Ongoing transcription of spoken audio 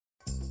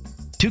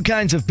2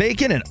 kinds of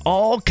bacon and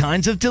all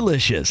kinds of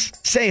delicious.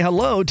 Say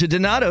hello to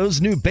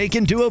Donato's new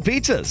Bacon Duo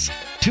pizzas.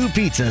 2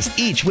 pizzas,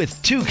 each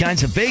with 2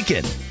 kinds of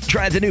bacon.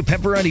 Try the new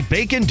Pepperoni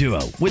Bacon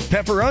Duo with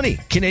pepperoni,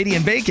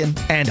 Canadian bacon,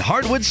 and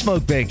hardwood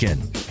smoked bacon.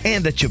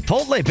 And the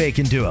Chipotle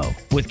Bacon Duo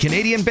with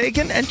Canadian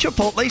bacon and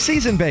Chipotle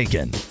seasoned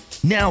bacon.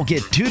 Now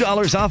get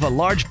 $2 off a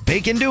large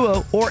Bacon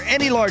Duo or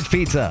any large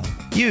pizza.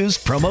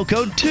 Use promo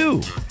code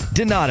 2.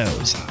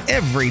 Donato's.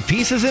 Every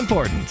piece is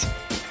important.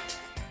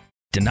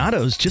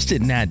 Donato's just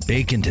didn't add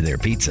bacon to their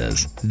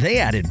pizzas. They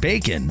added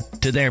bacon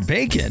to their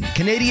bacon.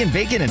 Canadian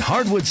bacon and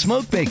hardwood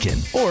smoked bacon.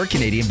 Or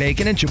Canadian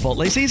bacon and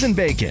Chipotle seasoned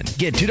bacon.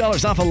 Get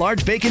 $2 off a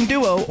large Bacon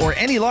Duo or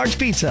any large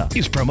pizza.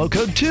 Use promo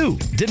code 2.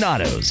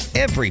 Donato's.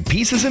 Every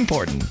piece is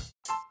important.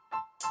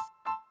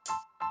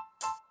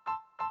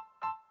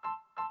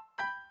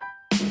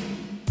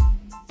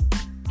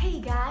 Hey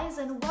guys,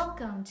 and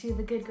welcome to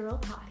the Good Girl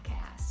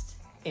Podcast.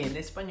 En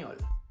español.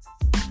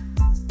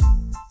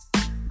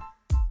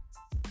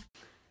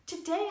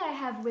 Today I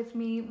have with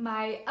me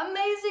my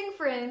amazing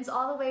friends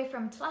all the way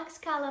from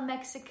Tlaxcala,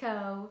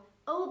 Mexico,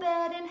 Obed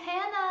and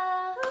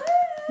Hannah.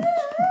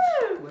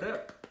 What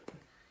up?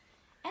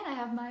 And I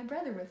have my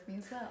brother with me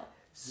as well.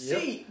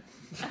 Sí.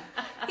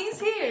 He's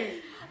here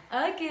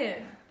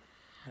again.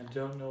 I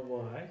don't know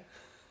why.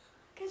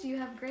 Because you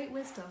have great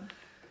wisdom.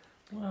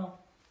 Well,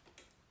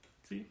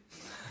 see.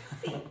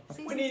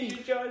 See, We need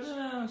you, Josh.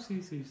 Oh,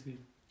 see.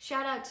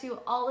 Shout out to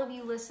all of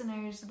you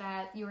listeners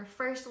that your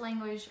first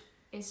language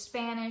is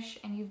Spanish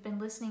and you've been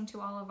listening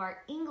to all of our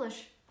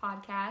English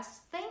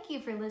podcasts. Thank you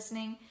for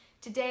listening.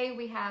 Today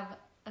we have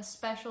a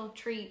special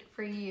treat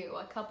for you,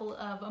 a couple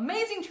of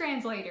amazing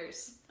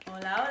translators.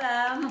 Hola,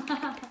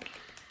 hola.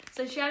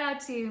 So shout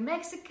out to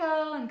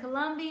Mexico and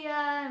Colombia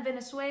and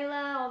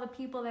Venezuela, all the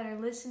people that are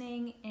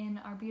listening in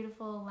our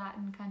beautiful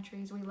Latin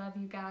countries. We love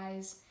you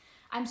guys.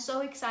 I'm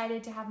so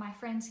excited to have my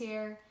friends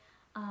here.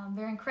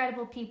 They're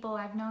incredible people.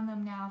 I've known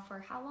them now for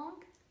how long?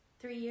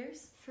 3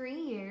 years? 3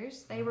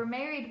 years. They were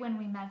married when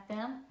we met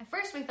them. At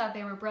first we thought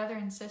they were brother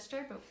and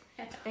sister, but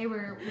they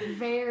were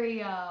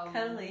very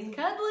Cuddly.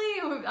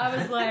 I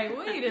was like,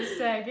 wait a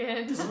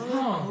second.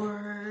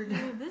 Awkward.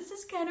 This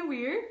is kind of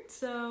weird,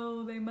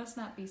 so they must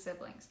not be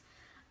siblings.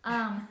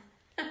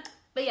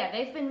 But yeah,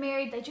 they've been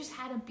married. They just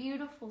had a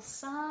beautiful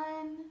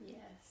son. Yes.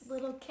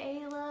 Little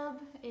Caleb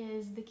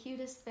is the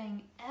cutest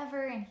thing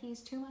ever, and he's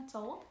 2 months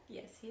old.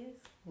 Yes, he is.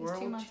 He's 2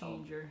 World months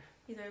old. changer.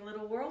 He's our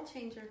little world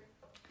changer.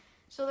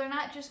 So they're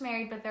not just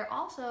married, but they're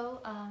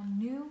also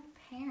new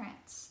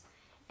parents.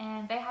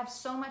 And they have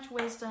so much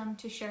wisdom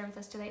to share with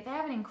us today. They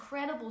have an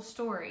incredible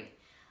story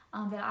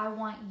that I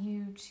want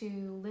you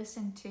to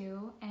listen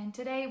to. And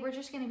today we're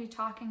just going to be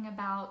talking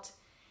about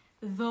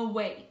the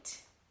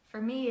wait.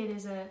 For me, it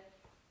is a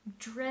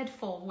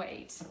dreadful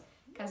wait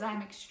because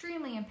I'm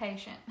extremely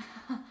impatient.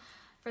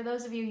 For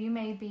those of you, you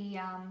may be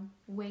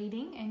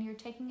waiting and you're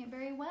taking it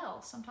very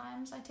well.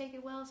 Sometimes I take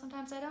it well,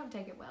 sometimes I don't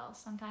take it well.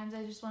 Sometimes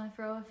I just want to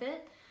throw a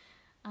fit.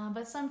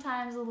 But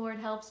sometimes the Lord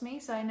helps me,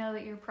 so I know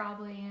that you're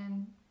probably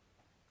in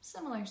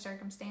similar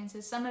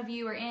circumstances. Some of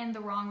you are in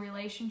the wrong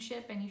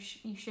relationship, and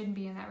you shouldn't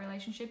be in that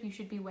relationship. You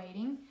should be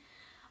waiting.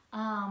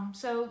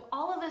 So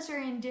all of us are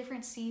in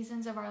different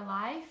seasons of our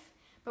life,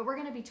 but we're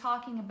going to be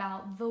talking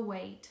about the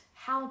wait,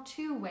 how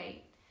to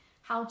wait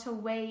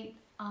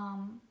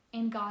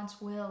in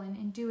God's will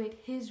and do it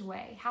His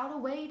way, how to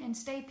wait and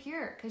stay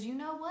pure, because you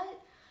know what?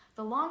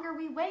 The longer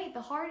we wait,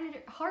 the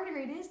harder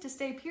it is to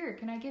stay pure.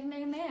 Can I get an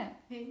amen?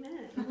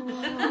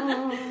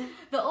 Amen.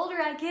 The older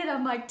I get,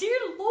 I'm like, dear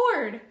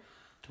Lord,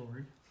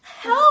 Tori,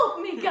 help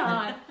me,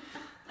 God.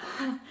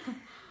 you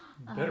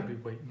better be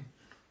waiting.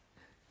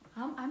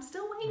 I'm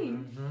still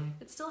waiting. Mm-hmm.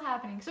 It's still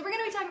happening. So we're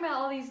going to be talking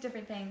about all these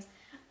different things.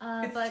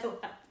 It's But still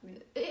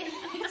happening.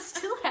 it's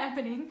still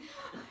happening.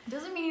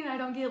 Doesn't mean I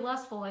don't get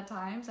lustful at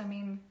times. I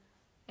mean,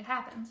 it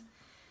happens.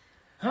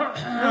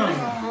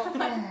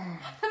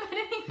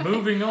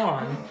 Moving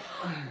on.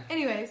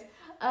 Anyways,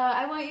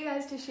 I want you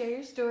guys to share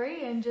your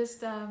story and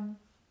just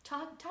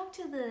talk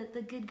to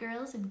the good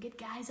girls and good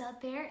guys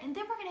out there, and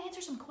then we're going to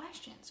answer some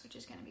questions, which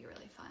is going to be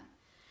really fun.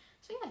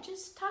 So yeah,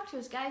 just talk to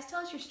us, guys.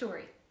 Tell us your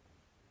story.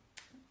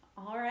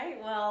 All right.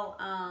 Well,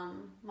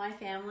 my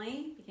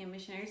family became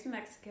missionaries in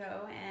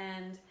Mexico,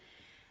 and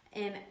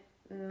in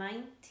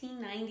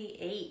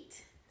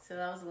 1998, so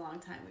that was a long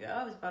time ago,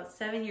 I was about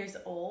 7 years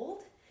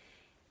old.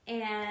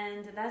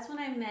 And that's when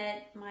I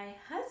met my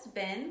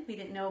husband. We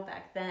didn't know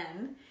back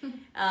then.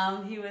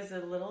 He was a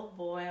little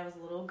boy, I was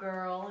a little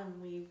girl,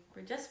 and we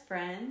were just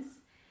friends.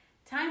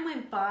 Time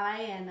went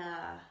by, and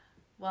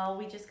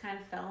we just kind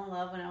of fell in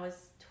love when I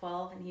was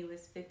 12 and he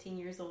was 15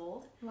 years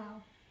old.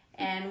 Wow.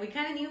 And we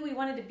kind of knew we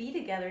wanted to be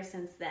together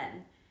since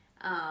then.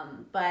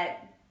 But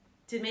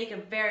to make a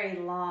very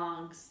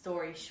long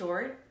story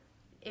short,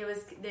 there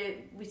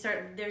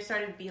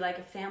started to be like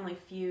a family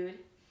feud.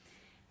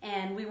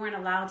 And we weren't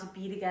allowed to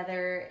be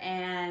together,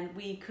 and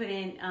we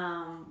couldn't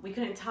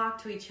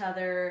talk to each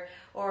other,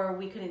 or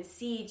we couldn't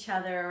see each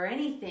other or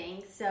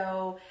anything.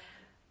 So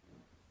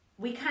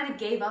we kind of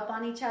gave up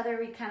on each other.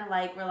 We kind of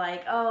like, we're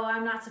like, oh,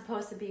 I'm not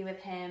supposed to be with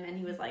him. And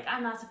he was like,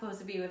 I'm not supposed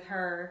to be with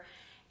her.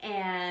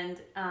 And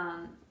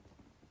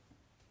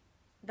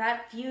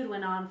that feud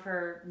went on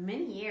for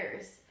many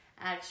years,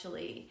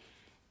 actually.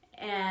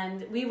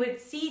 And we would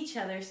see each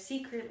other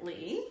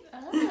secretly.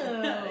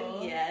 Oh.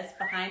 Yes,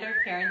 behind our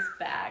parents'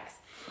 backs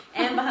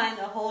and behind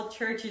the whole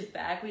church's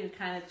back. We would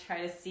kind of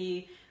try to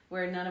see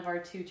where none of our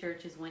two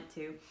churches went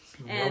to.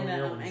 Some And,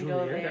 Romeo and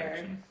go Juliet there.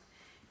 action.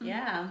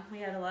 Yeah, we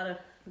had a lot of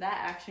that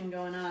action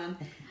going on.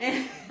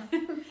 And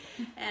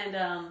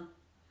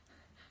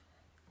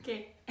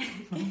Okay.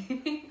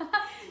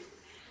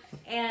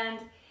 and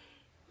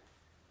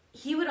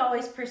he would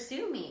always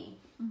pursue me.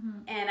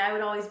 And I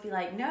would always be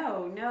like,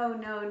 no,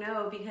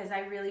 because I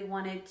really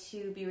wanted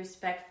to be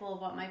respectful of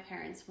what my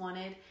parents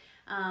wanted.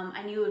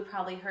 I knew it would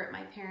probably hurt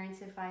my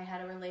parents if I had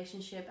a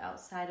relationship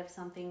outside of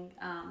something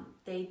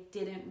they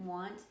didn't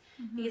want,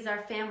 because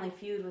our family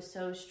feud was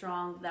so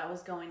strong that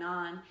was going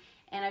on.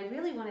 And I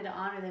really wanted to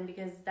honor them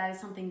because that is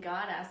something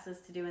God asked us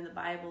to do in the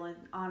Bible, and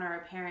honor our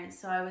parents.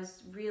 So I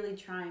was really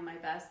trying my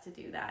best to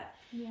do that.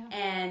 Yeah.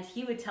 And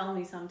he would tell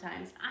me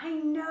sometimes, I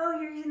know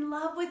you're in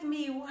love with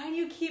me. Why do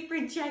you keep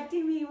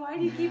rejecting me? Why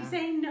do you keep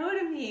saying no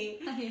to me?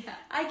 Yeah.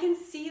 I can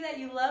see that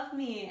you love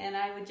me. And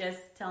I would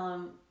just tell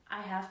him,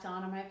 I have to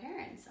honor my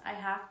parents. I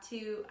have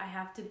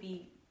to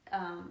be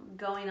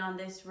going on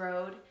this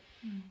road.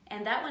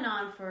 And that went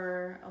on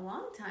for a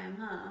long time,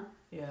 huh?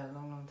 Yeah, a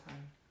long time.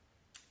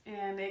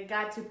 And it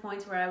got to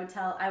points where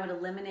I would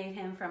eliminate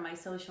him from my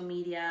social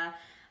media.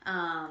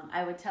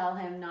 I would tell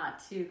him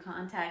not to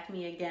contact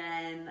me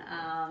again.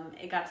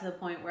 It got to the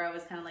point where I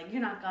was kind of like, you're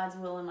not God's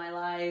will in my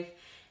life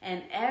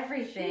and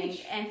everything.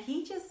 Sheesh. And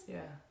he just,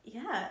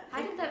 yeah.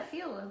 How did that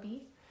feel,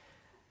 Obi?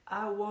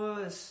 I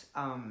was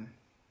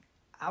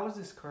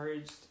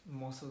discouraged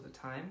most of the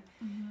time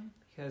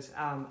because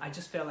I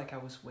just felt like I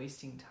was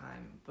wasting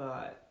time.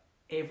 But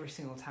every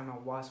single time I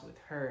was with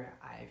her,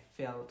 I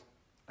felt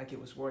like it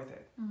was worth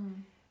it.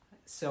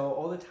 So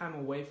all the time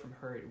away from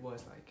her, it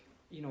was like,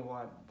 you know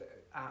what,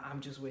 I'm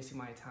just wasting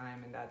my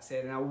time and that's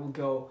it. And I will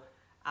go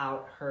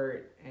out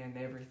hurt and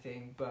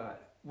everything.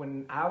 But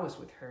when I was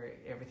with her,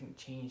 everything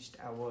changed.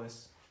 I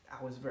was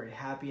very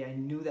happy. I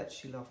knew that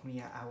she loved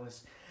me.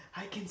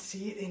 I can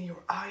see it in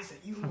your eyes that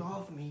you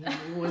love me. And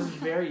it was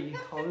very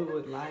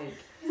Hollywood-like.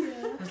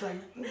 It was like,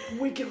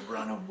 we can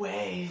run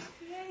away.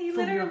 Yeah, he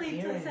from your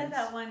literally parents. said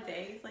that one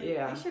day. He's like,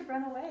 Yeah. you should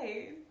run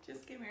away.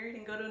 Just get married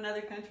and go to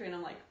another country. And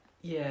I'm like,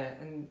 Yeah,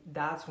 and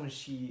that's when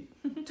she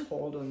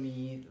told on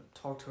me,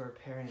 talked to her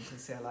parents and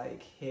said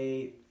like,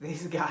 hey,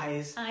 these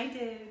guys I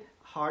did.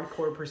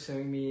 hardcore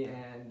pursuing me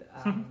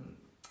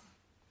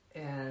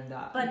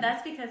But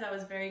that's because I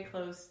was very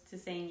close to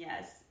saying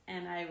yes.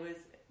 And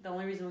the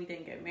only reason we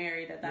didn't get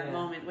married at that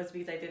moment was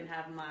because I didn't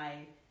have my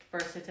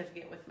birth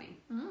certificate with me.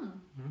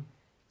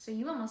 So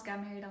you almost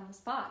got married on the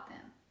spot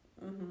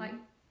then? Like,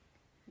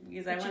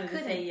 Because I But you wanted to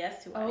say couldn't.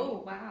 yes to it.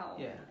 oh wow.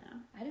 Yeah.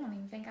 I don't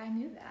even think I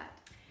knew that.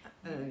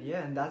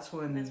 And that's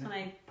when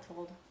I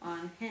told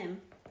on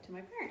him to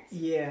my parents.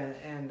 Yeah,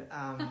 and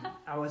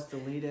I was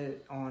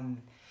deleted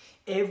on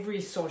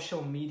every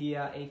social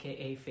media,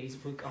 aka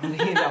Facebook only.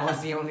 That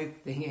was the only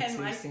thing And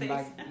existing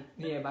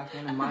MySpace. back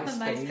then.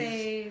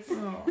 MySpace.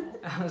 MySpace.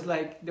 I was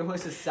like, there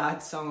was a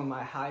sad song on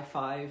my high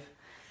five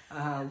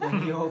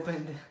when you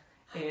opened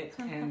it,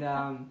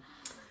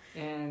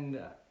 and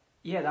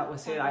yeah, that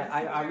was it.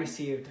 I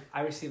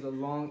received a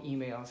long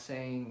email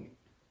saying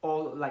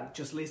all, like,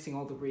 just listing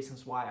all the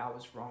reasons why I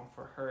was wrong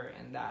for her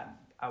and that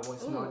I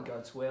was not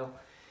God's will.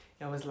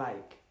 And I was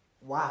like,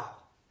 wow.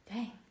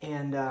 Dang.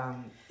 And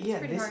It's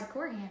pretty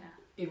hardcore, Hannah.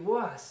 it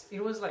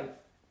was like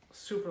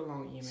super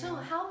long email. So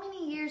how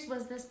many years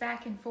was this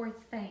back and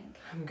forth thing?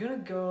 I'm gonna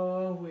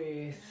go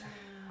with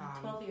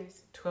 12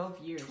 years. 12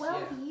 years.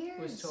 12 yeah. years?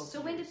 It was 12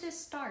 so when did years. this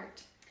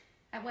start?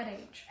 At what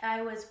age?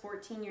 I was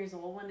 14 years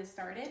old when it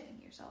started. 14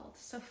 years old.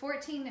 So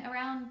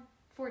around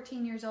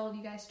 14 years old,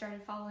 you guys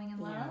started falling in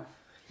love?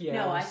 Yeah,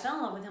 No, it I was- fell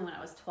in love with him when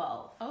I was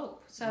 12. Oh,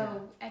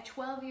 so at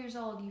 12 years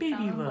old, you Baby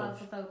fell in love.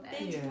 love with Obed.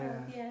 Yeah.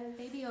 Yes.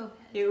 Baby Obed.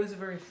 It was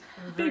very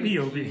Baby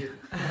Obi. cute.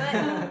 But,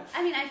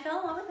 I mean, I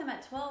fell in love with him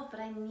at 12, but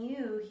I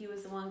knew he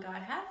was the one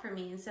God had for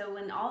me. And so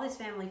when all this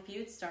family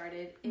feud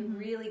started, it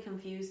really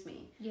confused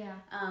me. Yeah.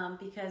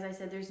 Because I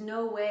said, there's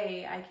no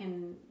way I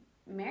can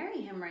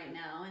marry him right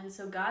now. And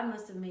so God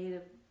must have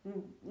made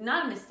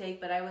not a mistake,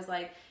 but I was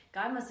like,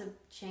 God must have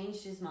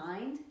changed his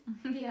mind.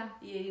 Yeah.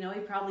 You know,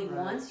 he probably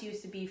Right. once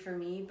used to be for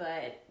me,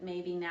 but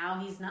maybe now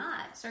he's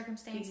not.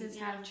 Circumstances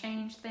Yeah. have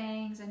changed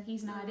things, and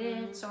he's not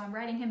it. So I'm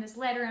writing him this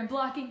letter. I'm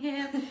blocking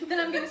him. Then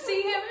I'm going to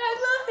see him, and I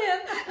love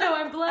him. No,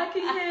 I'm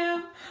blocking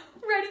him.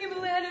 Writing him a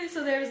letter.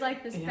 So there's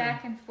like this Yeah.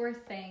 back and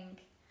forth thing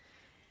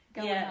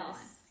going on.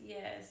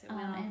 Yes, it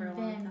went on And for a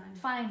long then time.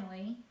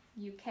 finally,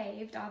 you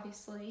caved,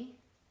 obviously,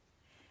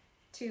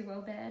 to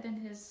Obed and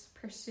his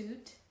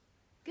pursuit.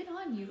 Good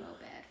on you,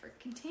 Obed, for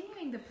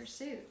continuing the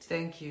pursuit.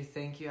 Thank you.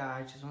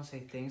 I just want to say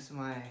thanks to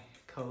my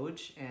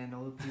coach and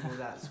all the people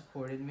that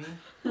supported me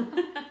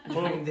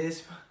during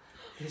this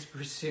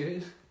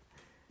pursuit.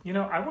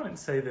 I wouldn't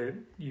say that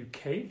you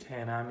caved,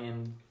 Hannah. I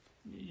mean,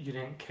 you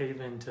didn't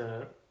cave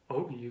into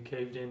Obi. You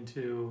caved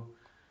into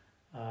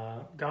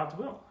God's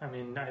will. I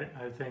mean,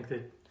 I think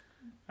that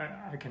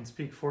I can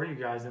speak for you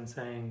guys in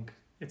saying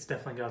it's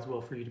definitely God's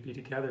will for you to be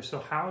together. So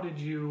how did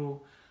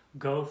you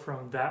go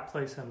from that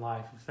place in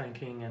life of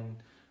thinking and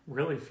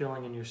really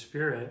feeling in your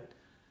spirit,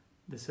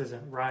 this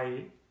isn't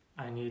right,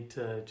 I need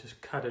to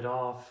just cut it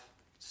off,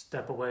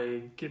 step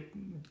away,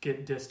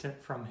 get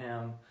distant from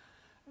him?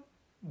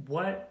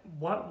 What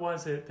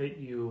was it that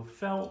you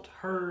felt,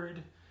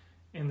 heard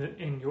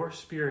in your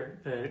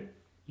spirit that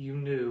you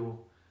knew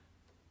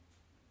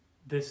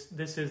this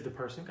is the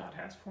person God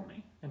has for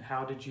me? And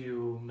how did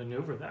you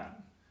maneuver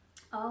that?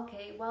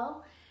 Okay,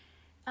 well,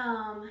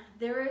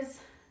 there was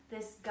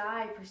this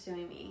guy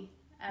pursuing me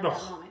at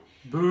that moment.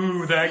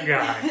 Boo that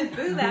guy.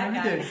 Boo that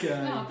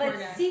guy. No, But poor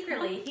guy.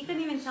 secretly, he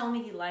couldn't even tell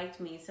me he liked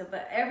me. So,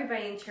 but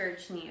everybody in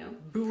church knew.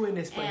 Boo en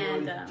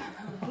español. And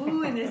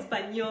boo en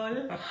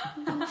español.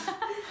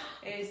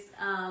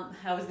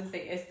 I was gonna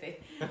say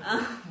este,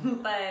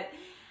 but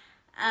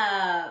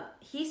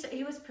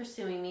he was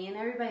pursuing me, and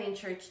everybody in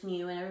church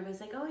knew, and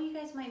everybody's like, "Oh, you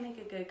guys might make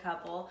a good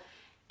couple."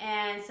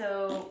 And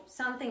so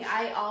something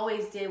I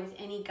always did with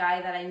any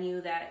guy that I knew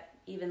that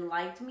even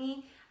liked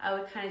me, I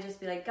would kind of just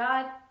be like,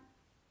 God,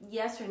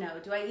 yes or no?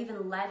 Do I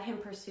even let him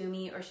pursue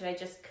me, or should I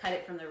just cut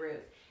it from the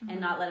root and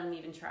not let him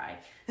even try?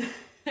 I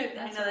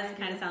know that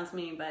kind of sounds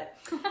mean, but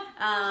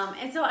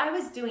and so I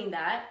was doing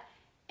that,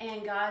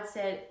 and God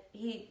said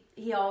he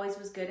always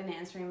was good in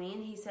answering me,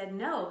 and he said,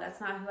 no, that's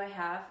not who I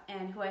have,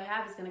 and who I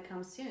have is going to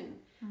come soon.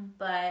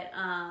 But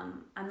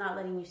I'm not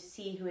letting you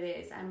see who it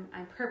is.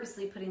 I'm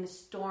purposely putting a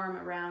storm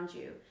around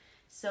you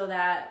so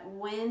that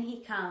when he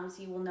comes,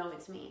 you will know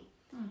it's me.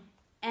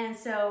 And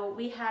so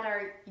we had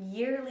our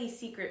yearly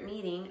secret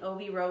meeting.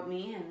 Obi wrote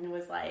me and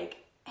was like,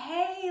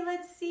 hey,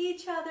 let's see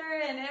each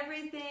other and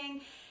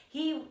everything.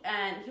 He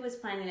was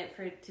planning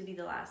it to be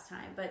the last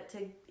time. But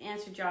to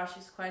answer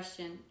Josh's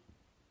question,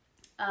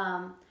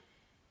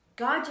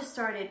 God just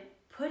started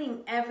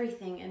putting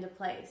everything into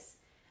place.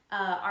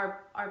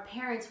 Our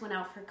parents went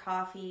out for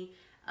coffee.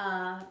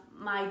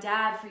 My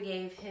dad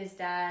forgave his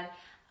dad.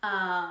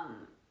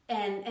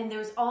 And there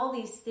was all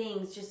these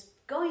things just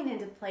going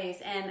into place.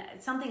 And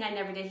something I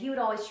never did, he would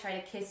always try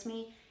to kiss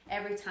me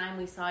every time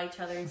we saw each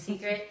other in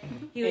secret.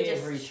 He would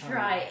just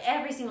try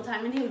every single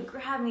time. And he would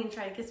grab me and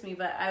try to kiss me,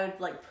 but I would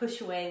like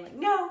push away, like,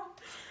 no,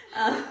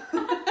 don't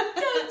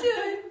do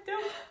it.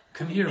 Don't.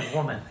 Come here,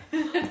 woman.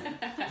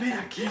 Ven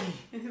aquí.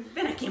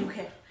 Ven aquí,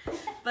 mujer.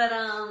 But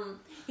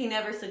he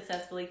never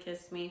successfully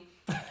kissed me,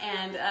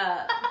 and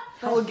I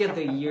will get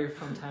the ear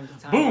from time to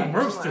time. Boom,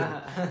 roasted.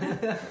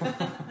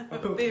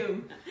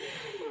 Boom.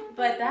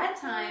 But that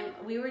time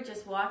we were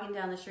just walking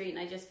down the street, and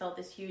I just felt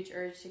this huge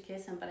urge to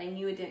kiss him, but I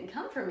knew it didn't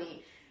come from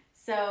me.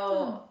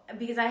 So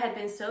because I had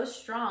been so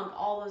strong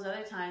all those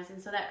other times,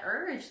 and so that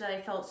urge that I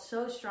felt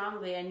so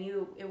strongly, I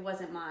knew it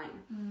wasn't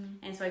mine.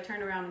 And so I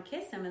turned around and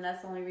kissed him, and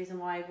that's the only reason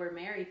why we're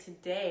married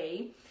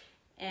today.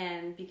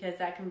 And because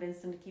that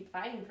convinced him to keep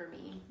fighting for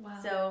me. Wow.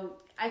 So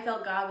I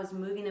felt God was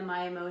moving in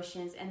my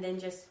emotions and then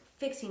just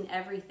fixing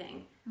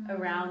everything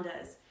around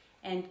us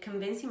and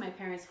convincing my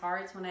parents'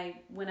 hearts. When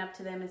I went up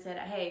to them and said,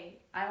 hey,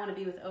 I want to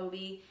be with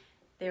Obi,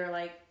 they were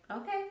like,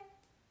 okay,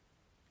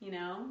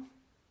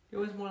 It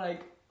was more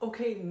like,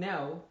 okay,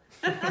 no.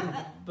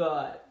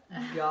 But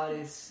God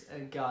is a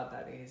God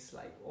that is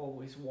like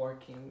always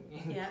working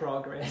in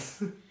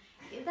progress.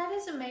 That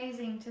is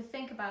amazing to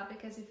think about,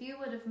 because if you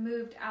would have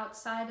moved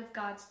outside of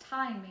God's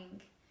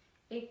timing,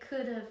 it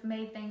could have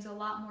made things a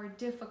lot more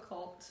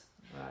difficult.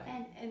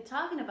 Right. And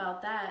talking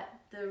about that,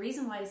 the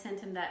reason why I sent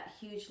him that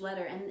huge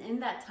letter, and in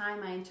that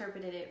time I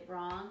interpreted it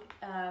wrong.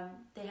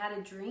 They had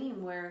a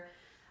dream where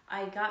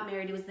I got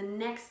married. It was the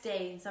next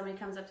day, and somebody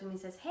comes up to me and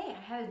says, hey,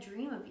 I had a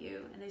dream of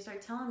you. And they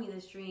start telling me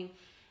this dream.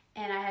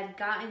 And I had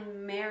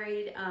gotten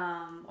married,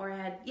 I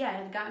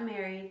had gotten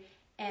married.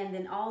 And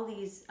then all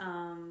these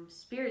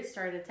spirits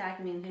started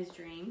attacking me in his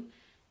dream.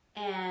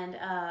 And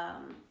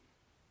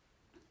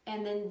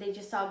then they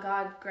just saw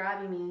God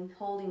grabbing me and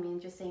holding me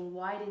and just saying,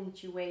 why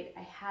didn't you wait?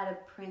 I had a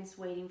prince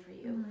waiting for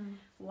you.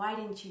 Why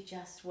didn't you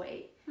just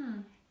wait?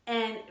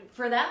 And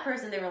for that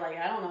person, they were like,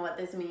 I don't know what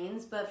this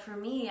means. But for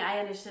me, I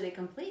understood it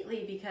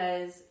completely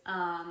because,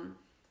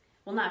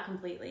 not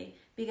completely,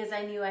 because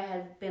I knew I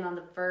had been on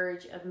the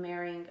verge of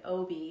marrying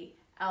Obi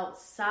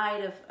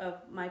outside of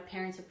my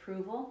parents'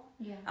 approval,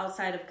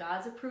 outside of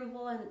God's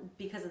approval, and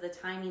because of the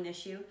timing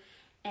issue,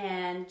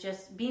 and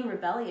just being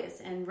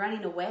rebellious and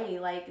running away,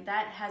 like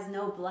that has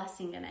no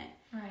blessing in it.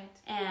 Right.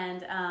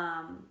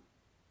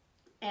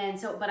 And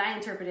so, but I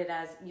interpret it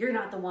as, you're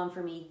not the one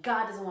for me.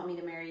 God doesn't want me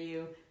to marry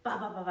you. Blah,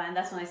 blah, blah, blah. And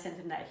that's when I sent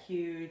him that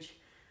huge,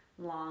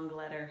 long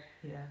letter.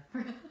 Yeah.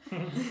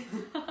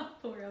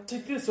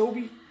 Take this,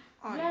 Obi.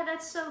 Yeah,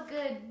 that's so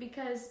good,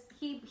 because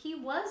he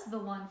was the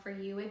one for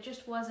you. It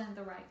just wasn't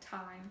the right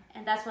time.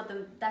 And that's what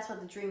the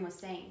dream was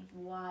saying.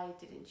 Why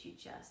didn't you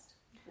just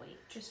wait?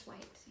 Just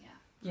wait, yeah.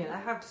 Yeah, I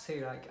have to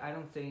say, like, I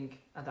don't think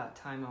at that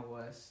time I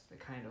was the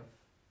kind of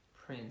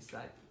prince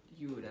that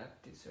you would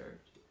have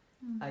deserved.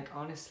 Like,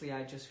 honestly,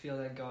 I just feel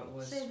that God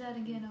was... Say that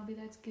again, Obi,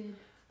 that's good.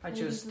 I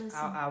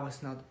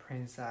was not the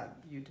prince that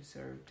you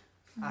deserved.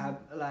 I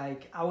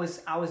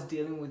was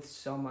dealing with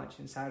so much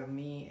inside of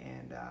me,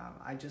 and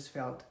I just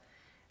felt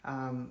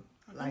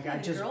like you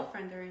had a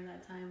girlfriend during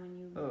that time when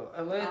you.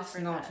 Let's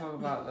not talk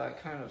about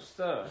that kind of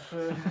stuff.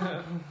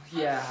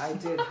 Yeah, I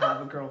did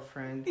have a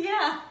girlfriend.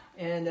 Yeah.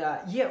 And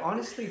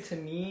honestly, to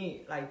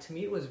me,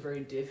 it was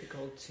very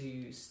difficult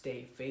to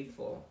stay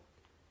faithful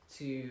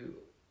to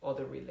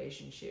other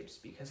relationships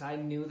because I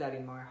knew that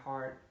in my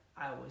heart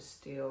I was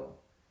still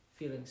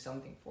feeling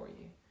something for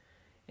you,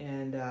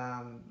 and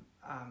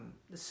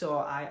so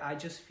I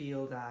just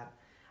feel that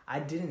I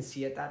didn't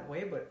see it that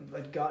way,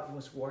 but God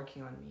was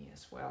working on me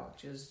as well,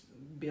 just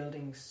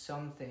building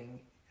something,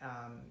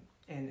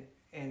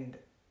 and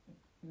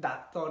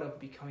that thought of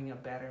becoming a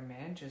better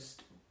man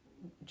just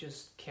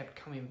kept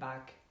coming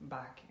back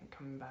and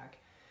coming back,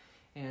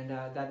 and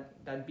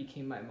that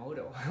became my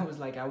motto. I was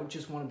like, I would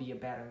just want to be a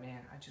better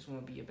man. I just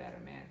want to be a better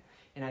man.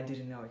 And I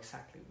didn't know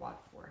exactly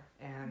what for.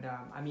 And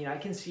I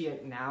can see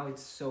it now.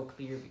 It's so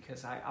clear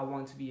because I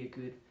want to be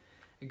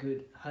a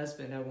good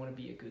husband. I want to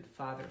be a good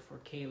father for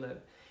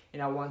Caleb,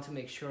 and I want to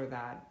make sure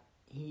that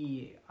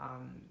he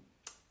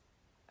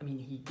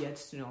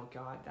gets to know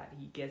God, that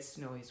he gets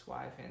to know his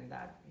wife, and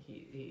that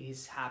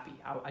he's happy.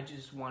 I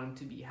just want him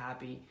to be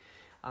happy,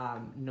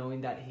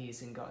 knowing that he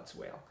is in God's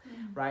will,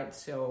 right?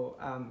 So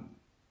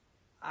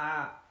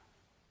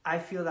I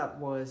feel that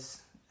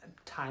was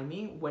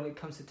timing. When it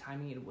comes to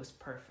timing, it was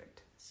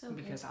perfect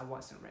because I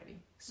wasn't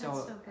ready.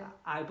 So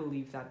I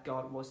believe that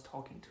God was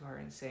talking to her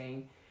and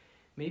saying,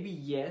 maybe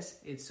yes,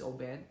 it's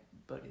Obed,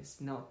 but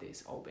it's not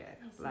this Obed.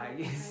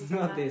 It's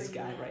not this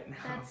guy right now.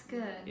 That's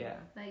good. Yeah.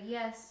 Like,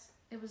 yes,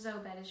 it was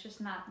Obed. It's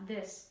just not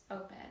this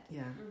Obed.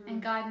 Yeah.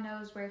 And God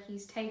knows where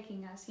he's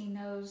taking us. He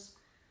knows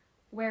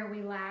where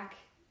we lack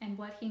and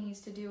what he needs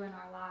to do in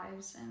our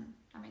lives. And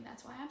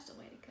that's why I'm still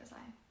waiting, because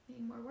I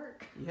need more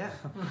work. Yeah.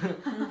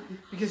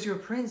 Because your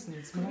prince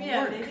needs more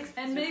work.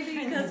 And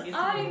maybe because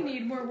I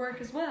need more work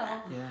as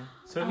well. Yeah.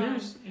 So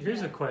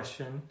here's a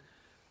question.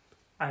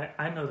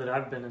 I know that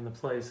I've been in the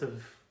place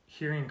of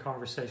hearing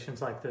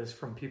conversations like this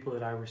from people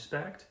that I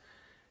respect,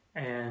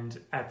 and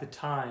at the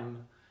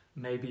time,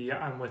 maybe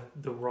I'm with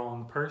the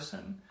wrong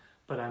person,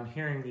 but I'm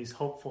hearing these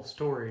hopeful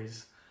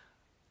stories,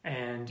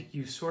 and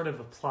you sort of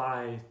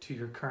apply to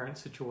your current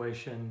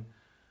situation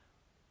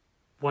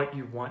what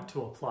you want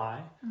to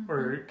apply,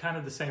 or kind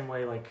of the same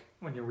way, like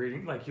when you're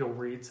reading, like you'll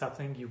read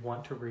something you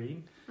want to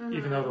read,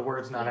 even though the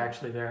word's not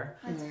actually there.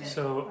 That's good.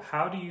 So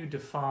how do you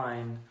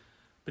define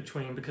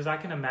between, because I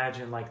can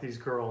imagine like these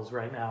girls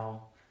right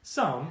now,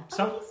 some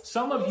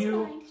of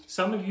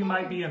you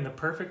might be in the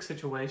perfect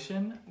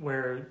situation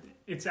where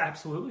it's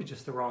absolutely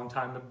just the wrong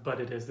time,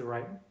 but it is the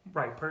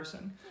right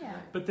person. Yeah.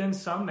 But then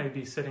some may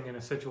be sitting in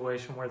a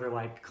situation where they're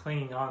like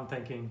clinging on,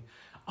 thinking,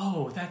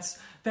 oh, that's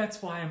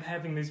why I'm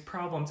having these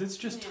problems. It's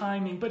just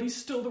timing, but he's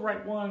still the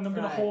right one. I'm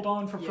going to hold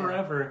on for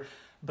forever.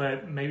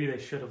 But maybe they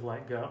should have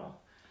let go.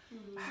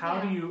 How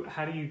do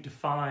you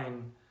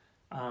define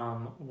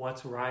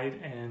what's right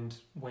and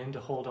when to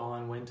hold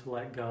on, when to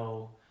let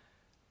go?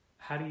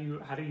 How do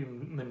you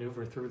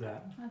maneuver through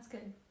that? That's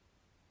good.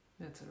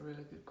 That's a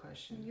really good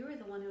question. You were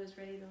the one who was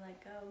ready to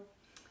let go.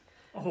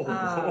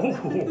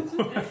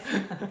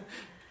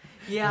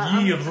 Yeah.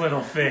 Ye of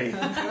little faith.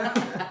 I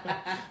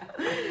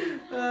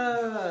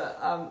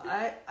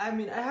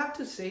have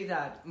to say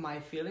that my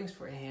feelings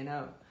for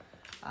Hannah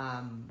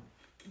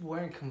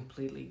weren't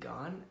completely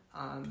gone.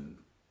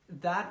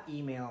 That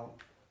email,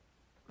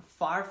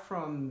 far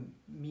from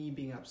me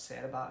being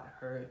upset about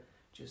her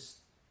just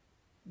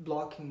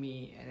blocking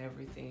me and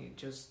everything, it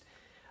just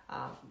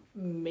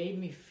made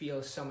me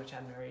feel so much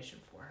admiration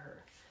for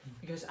her.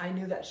 Because I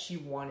knew that she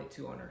wanted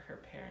to honor her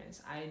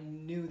parents. I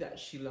knew that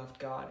she loved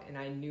God, and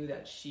I knew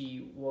that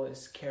she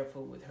was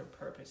careful with her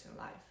purpose in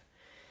life.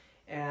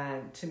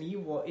 And to me,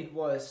 it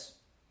was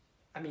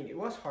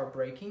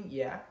heartbreaking,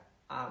 yeah.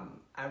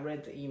 I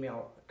read the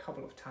email a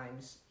couple of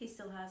times. He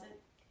still has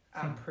it.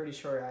 I'm pretty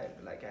sure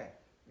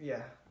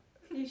You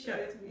showed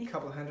it to me. A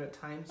couple of 100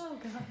 times. Oh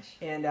gosh.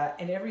 And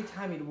every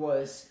time it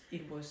was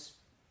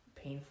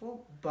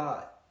painful,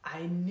 but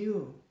I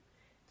knew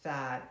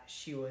that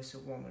she was a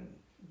woman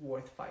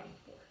worth fighting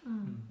for,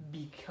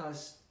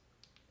 because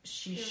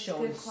she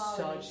showed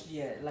such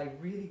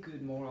really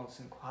good morals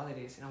and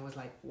qualities, and I was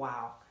like,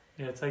 wow.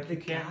 Yeah, it's like you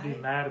can't be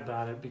mad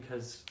about it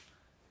because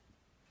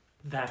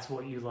that's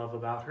what you love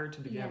about her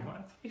to begin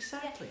with.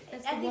 Exactly. I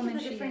think the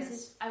difference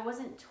is I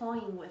wasn't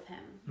toying with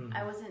him.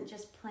 I wasn't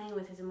just playing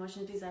with his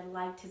emotions because I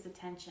liked his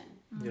attention.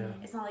 Yeah.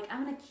 It's not like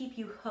I'm going to keep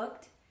you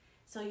hooked,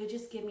 so you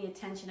just give me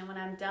attention, and when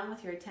I'm done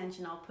with your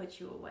attention, I'll put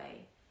you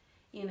away.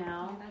 You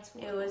know,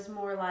 it was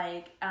more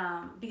like,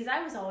 because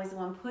I was always the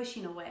one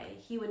pushing away.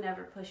 He would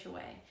never push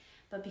away.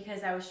 But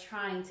because I was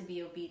trying to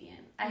be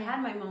obedient. I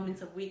had my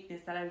moments of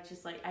weakness that I was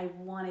just like, I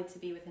wanted to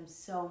be with him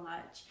so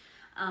much.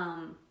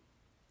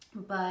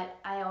 But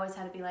I always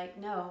had to be like,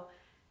 no,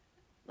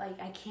 like,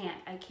 I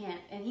can't.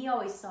 And he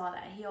always saw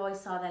that. He always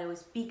saw that it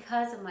was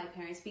because of my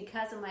parents,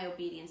 because of my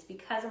obedience,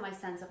 because of my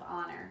sense of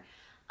honor,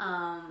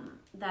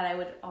 that I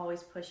would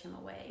always push him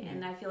away.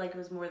 And I feel like it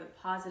was more the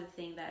positive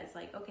thing that is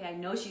like, okay, I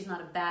know she's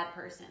not a bad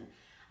person.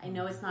 I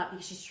know it's not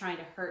because she's trying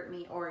to hurt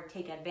me or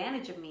take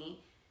advantage of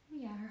me.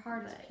 Yeah, her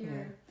heart is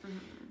pure.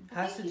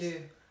 Has to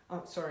do.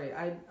 Oh, sorry.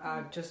 I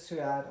just to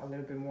add a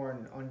little bit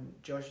more on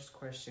Josh's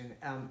question.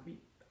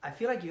 I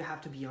feel like you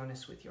have to be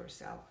honest with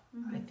yourself.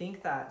 I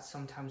think that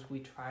sometimes we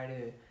try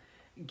to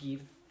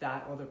give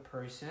that other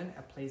person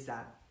a place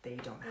that they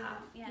don't have.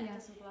 Yeah, it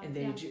doesn't belong. And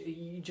then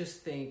you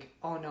just think,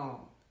 oh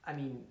no, I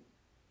mean,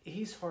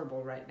 he's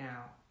horrible right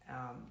now,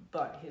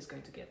 but he's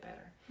going to get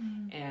better.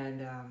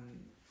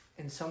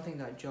 And something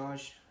that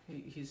Josh,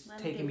 he's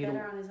taking me to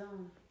on his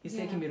own. He's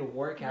taking me to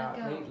work out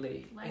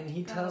lately, Let and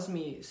he go. tells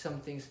me some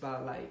things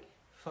about like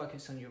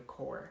focus on your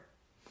core,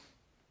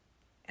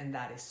 and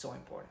that is so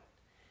important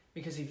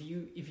because if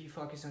you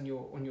focus on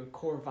your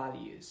core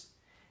values,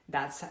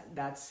 that's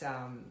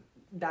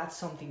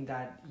something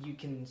that you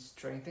can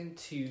strengthen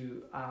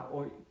to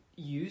or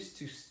use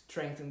to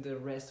strengthen the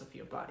rest of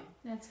your body.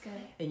 That's good.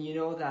 And you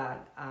know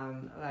that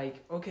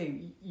like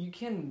okay, you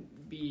can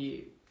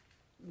be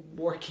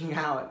working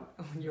out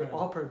on your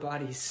upper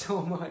body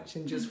so much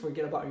and just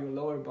forget about your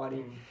lower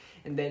body,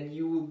 and then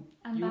you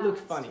look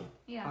funny,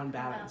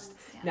 unbalanced.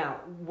 Yeah. Now,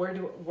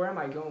 where am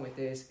I going with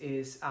this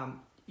is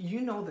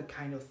you know the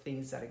kind of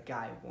things that a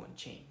guy won't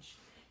change.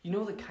 You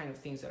know the kind of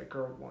things that a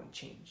girl won't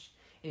change.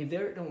 And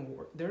if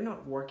they're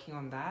not working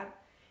on that,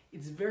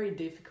 it's very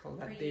difficult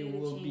that they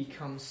will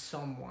become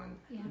someone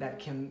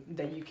that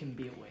you can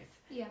be with.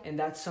 Yeah. And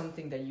that's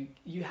something that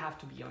you have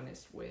to be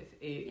honest with.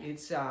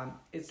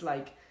 It's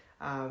like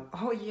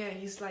oh yeah,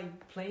 he's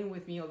like playing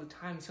with me all the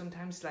time.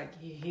 Sometimes like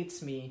he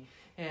hits me,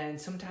 and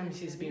sometimes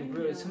he's being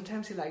rude.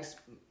 Sometimes he likes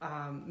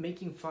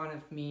making fun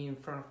of me in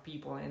front of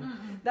people, and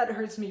that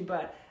hurts me.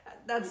 But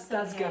that's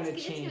gonna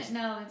change.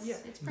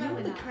 It's probably you know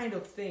not. the kind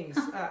of things.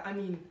 I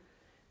mean,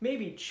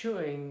 maybe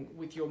chewing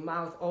with your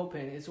mouth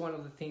open is one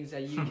of the things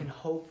that you can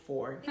hope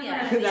for.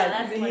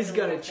 That he's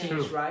gonna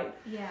change, right?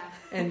 Yeah.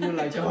 And you're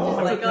like,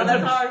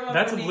 that's hard one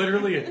That's for me.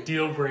 literally a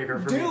deal breaker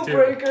for me deal too.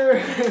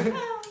 breaker.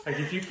 Like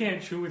if you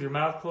can't chew with your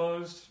mouth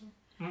closed,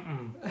 we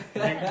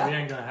ain't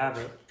gonna have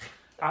it.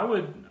 I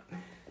would,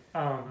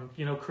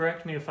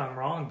 correct me if I'm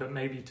wrong, but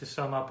maybe to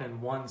sum up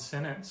in one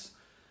sentence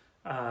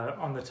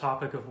on the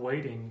topic of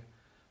waiting,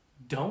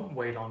 don't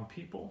wait on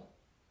people.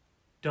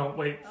 Don't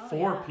wait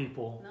for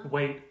people. No.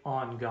 Wait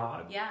on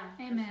God. Yeah.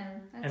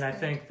 Amen. That's and I good.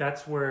 think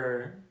that's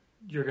where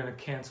you're going to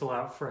cancel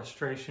out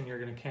frustration. You're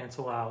going to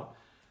cancel out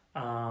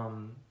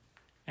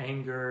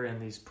anger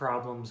and these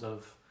problems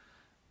of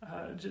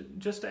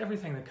just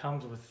everything that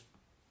comes with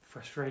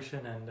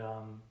frustration and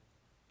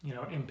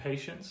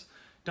impatience.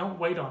 Don't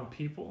wait on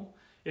people.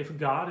 If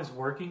God is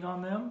working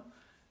on them,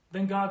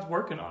 then God's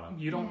working on them.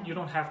 You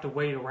don't have to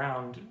wait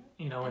around,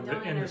 in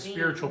the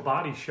spiritual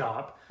body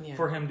shop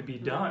for Him to be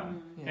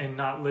done and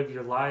not live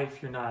your life.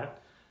 You're not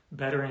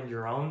bettering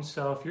your own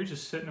self. You're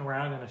just sitting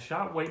around in a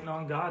shop waiting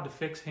on God to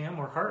fix him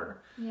or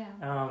her. Yeah.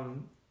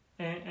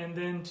 And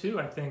then too,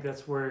 I think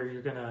that's where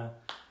you're gonna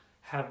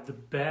have the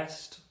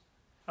best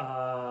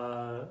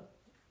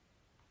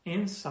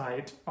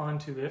insight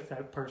onto if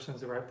that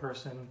person's the right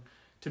person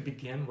to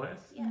begin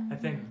with. Yeah. I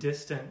think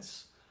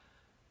distance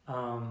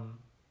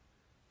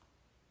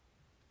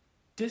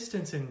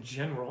in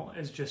general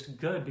is just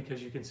good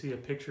because you can see a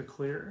picture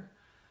clear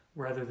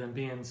rather than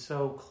being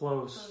so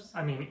close.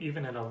 I mean,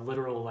 even in a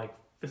literal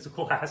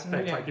physical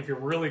aspect, like if you're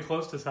really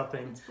close to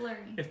something, it's blurry.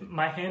 If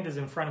my hand is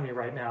in front of me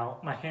right now,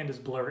 my hand is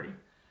blurry.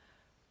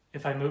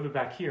 If I move it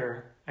back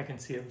here, I can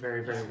see it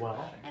very, very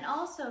well. And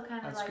also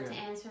kind of That's good. To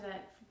answer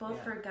that,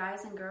 both for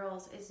guys and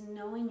girls, is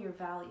knowing your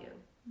value.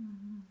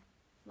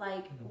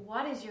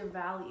 What is your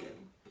value?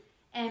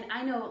 And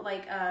I know,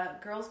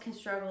 girls can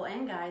struggle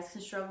and guys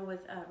can struggle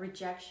with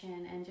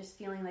rejection and just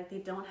feeling like they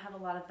don't have a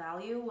lot of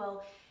value.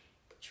 Well,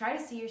 try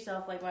to see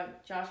yourself like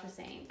what Josh was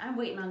saying. I'm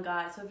waiting on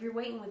God. So if you're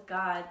waiting with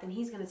God, then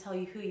He's going to tell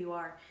you who you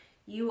are.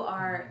 You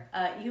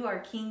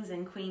are kings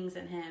and queens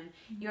in Him.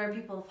 You are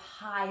people of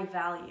high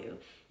value.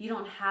 You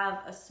don't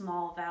have a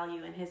small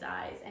value in His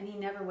eyes. And He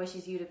never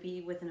wishes you to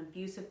be with an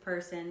abusive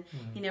person.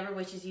 He never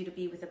wishes you to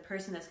be with a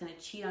person that's going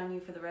to cheat on you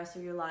for the rest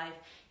of your life.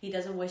 He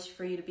doesn't wish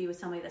for you to be with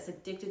somebody that's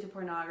addicted to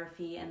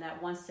pornography and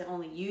that wants to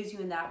only use you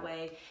in that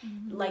way.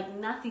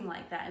 Nothing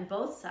like that in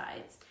both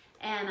sides.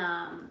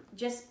 And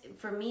just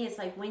for me, it's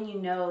when you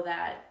know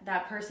that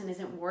that person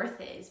isn't worth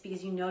it, it's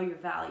because you know your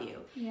value.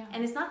 Yeah.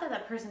 And it's not that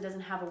that person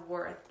doesn't have a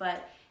worth,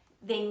 but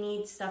they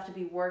need stuff to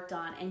be worked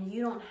on. And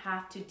you don't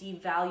have to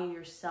devalue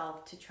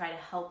yourself to try to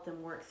help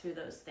them work through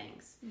those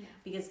things. Yeah.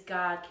 Because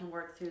God can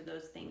work through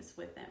those things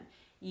with them.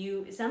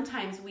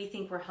 Sometimes we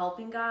think we're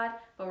helping God,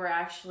 but we're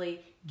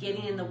actually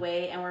getting in the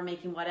way and we're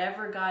making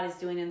whatever God is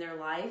doing in their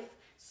life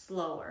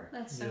slower.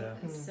 That's so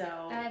good.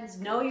 So that is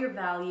know your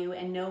value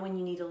and know when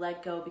you need to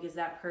let go, because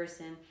that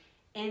person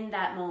in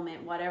that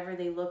moment, whatever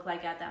they look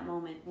like at that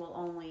moment, will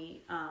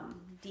only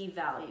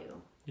devalue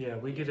Yeah,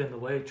 we get in the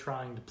way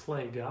trying to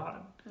play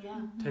God,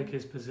 Yeah. take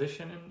his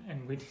position,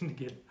 and we need to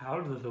get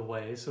out of the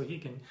way so he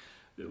can.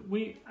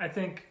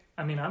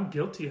 I'm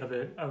guilty of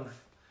it, of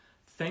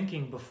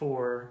thinking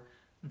before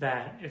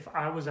that if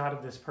I was out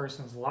of this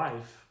person's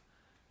life,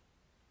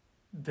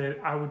 that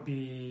I would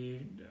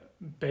be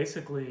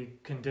basically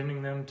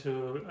condemning them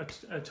to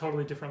a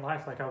totally different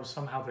life, like I was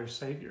somehow their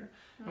savior.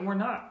 And we're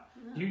not.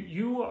 No.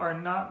 You are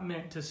not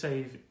meant to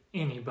save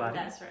anybody.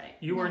 That's right.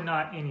 You are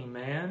not any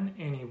man,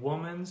 any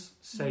woman's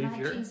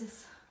savior. Not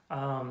Jesus.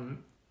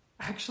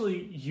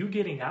 Actually, you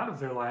getting out of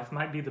their life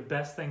might be the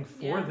best thing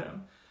for Yeah.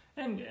 them.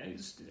 And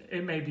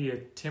it may be a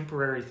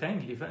temporary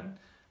thing even,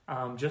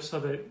 just so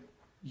that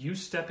you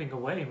stepping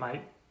away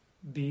might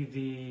be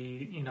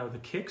the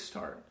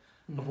kickstart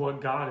of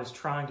what God is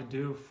trying to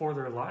do for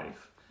their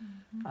life.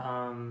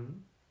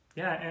 And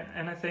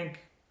I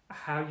think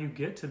how you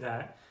get to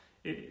that,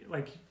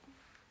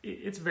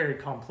 it's very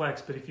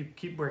complex, but if you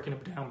keep breaking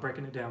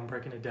it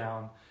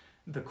down,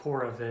 the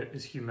core of it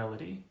is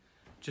humility.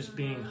 Just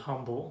being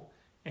humble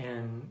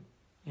and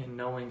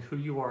knowing who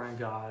you are in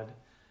God,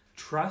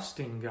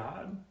 trusting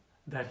God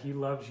that he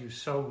loves you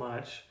so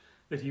much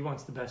that he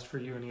wants the best for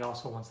you and he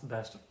also wants the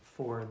best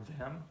for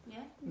them.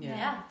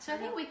 Yeah. So I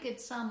think we could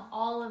sum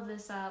all of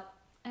this up,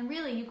 and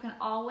really you can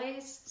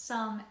always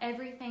sum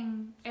every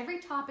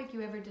topic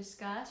you ever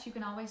discuss, you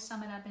can always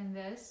sum it up in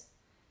this.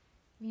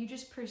 You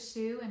just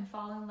pursue and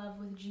fall in love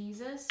with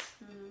Jesus.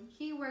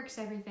 He works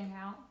everything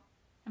out.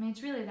 I mean,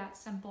 it's really that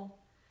simple.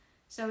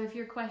 So if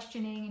you're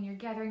questioning and you're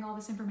gathering all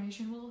this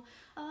information, well,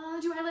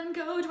 do I let him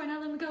go? Do I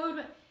not let him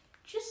go?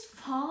 Just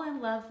fall in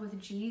love with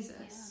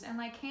Jesus. And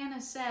like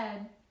Hannah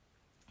said,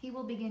 he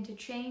will begin to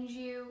change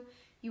you.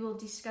 You'll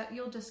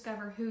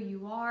discover who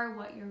you are,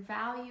 what your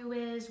value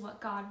is, what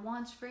God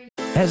wants for you.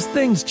 As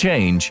things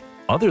change,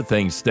 other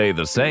things stay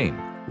the same,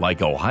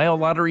 like Ohio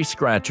Lottery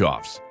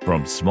scratch-offs.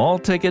 From small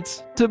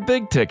tickets to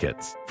big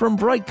tickets, from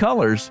bright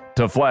colors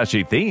to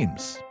flashy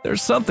themes.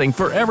 There's something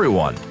for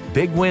everyone.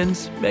 Big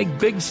wins make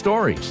big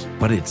stories,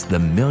 but it's the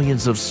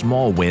millions of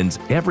small wins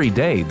every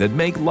day that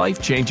make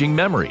life-changing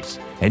memories.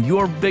 And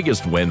your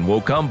biggest win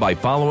will come by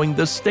following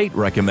the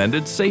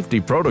state-recommended safety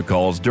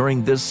protocols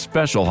during this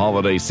special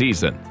holiday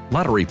season.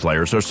 Lottery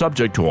players are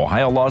subject to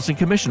Ohio laws and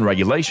commission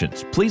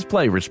regulations. Please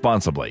play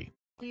responsibly.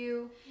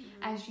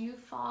 As you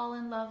fall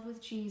in love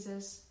with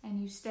Jesus and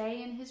you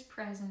stay in his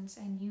presence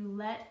and you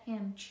let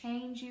him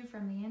change you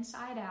from the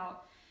inside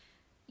out,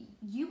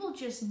 you will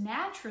just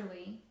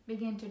naturally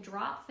begin to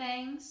drop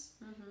things.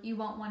 You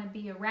won't want to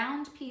be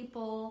around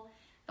people.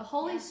 The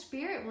Holy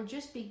Spirit will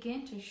just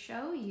begin to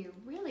show you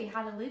really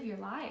how to live your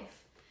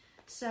life.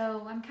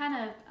 So I'm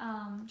kind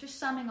of just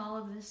summing all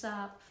of this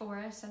up for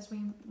us as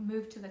we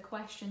move to the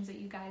questions that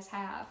you guys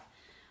have.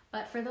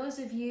 But for those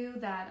of you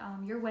that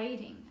you're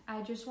waiting,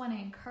 I just want to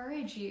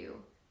encourage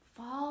you,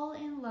 fall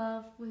in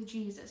love with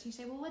Jesus. You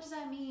say, well, what does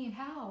that mean?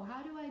 How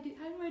do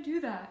I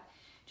do that?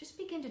 Just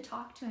begin to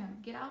talk to him.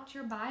 Get out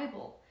your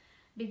Bible.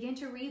 Begin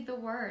to read the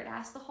Word.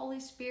 Ask the Holy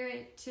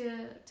Spirit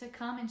to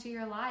come into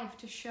your life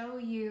to show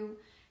you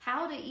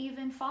how to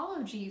even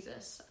follow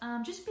Jesus.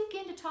 Just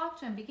begin to talk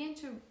to him. Begin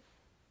to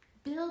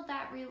build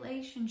that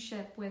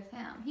relationship with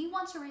him. He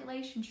wants a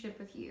relationship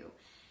with you.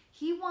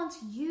 He wants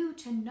you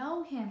to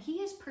know him. He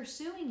is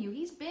pursuing you.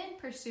 He's been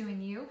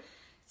pursuing you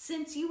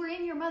since you were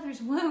in your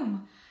mother's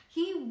womb.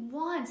 He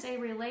wants a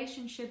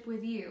relationship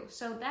with you.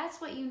 So that's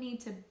what you need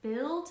to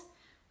build,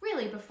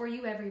 really, before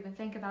you ever even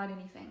think about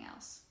anything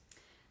else.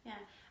 Yeah.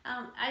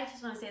 I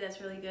just want to say that's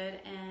really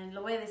good, and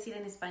lo voy a decir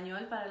en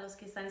español para los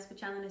que están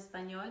escuchando en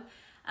español.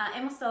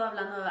 Hemos estado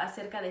hablando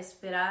acerca de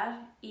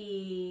esperar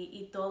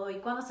y todo, y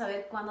cuándo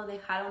saber cuándo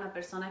dejar a una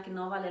persona que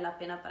no vale la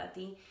pena para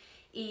ti.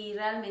 Y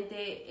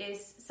realmente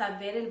es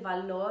saber el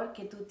valor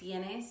que tú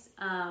tienes.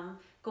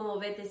 Como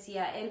Beth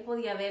decía, él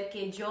podía ver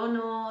que yo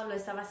no lo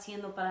estaba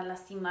haciendo para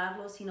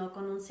lastimarlo, sino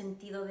con un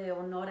sentido de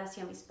honor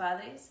hacia mis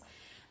padres.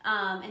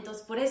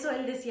 Entonces por eso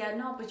él decía,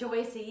 no, pues yo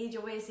voy a seguir,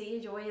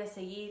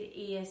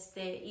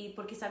 y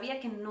porque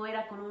sabía que no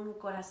era con un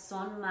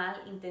corazón mal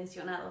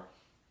intencionado.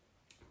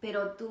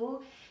 Pero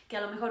tú, que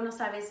a lo mejor no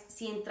sabes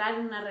si entrar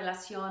en una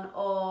relación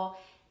o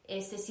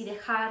si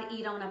dejar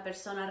ir a una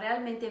persona,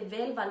 realmente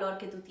ve el valor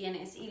que tú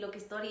tienes. Y lo que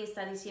Story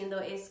está diciendo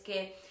es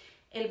que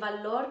el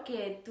valor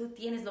que tú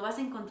tienes lo vas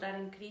a encontrar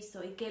en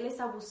Cristo y que Él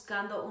está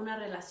buscando una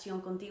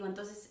relación contigo.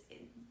 Entonces,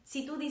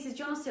 si tú dices,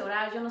 yo no sé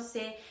orar, yo no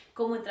sé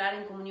cómo entrar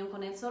en comunión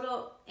con Él,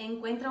 solo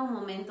encuentra un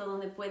momento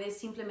donde puedes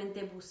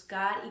simplemente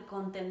buscar y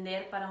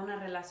contender para una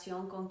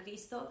relación con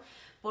Cristo,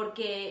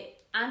 porque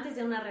antes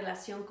de una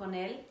relación con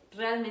Él,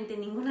 realmente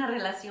ninguna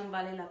relación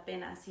vale la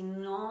pena si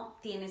no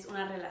tienes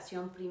una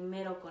relación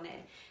primero con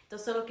Él.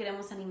 Entonces solo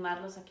queremos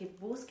animarlos a que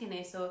busquen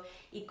eso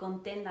y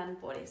contendan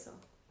por eso.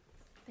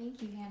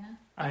 Thank you, Hannah.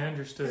 I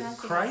understood. Gracias.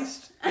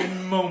 Christ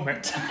in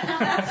moment.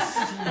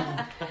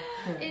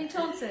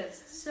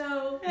 Entonces,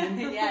 so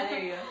Yeah,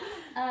 there you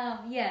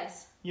go.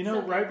 yes. You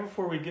know, So- right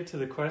before we get to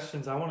the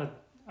questions, I want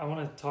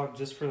to talk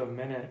just for a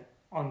minute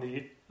on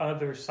the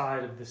other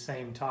side of the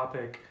same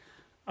topic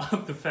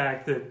of the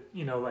fact that,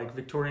 you know, like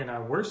Victoria and I,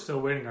 we're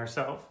still waiting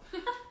ourselves.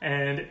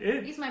 And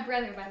He's my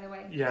brother, by the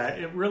way. Yeah,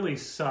 it really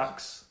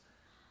sucks.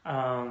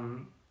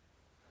 And,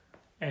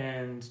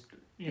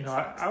 you know,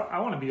 I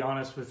want to be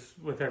honest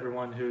with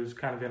everyone who's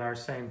kind of in our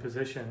same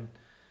position.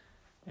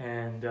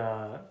 And,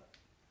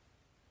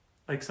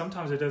 like,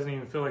 sometimes it doesn't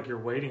even feel like you're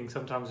waiting.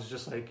 Sometimes it's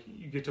just like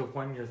you get to a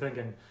point and you're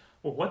thinking,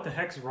 well, what the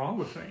heck's wrong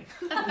with me?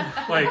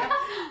 Like,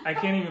 I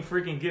can't even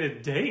freaking get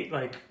a date.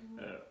 Like,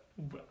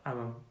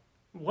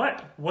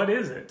 what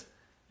is it?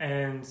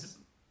 And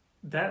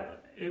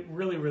that, it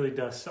really, really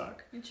does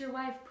suck. It's your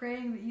wife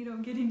praying that you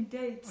don't get any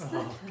dates.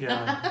 Oh,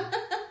 God.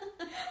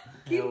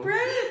 Keep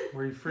praying.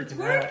 Where you freaking It's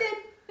working.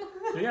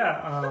 at?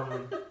 Yeah.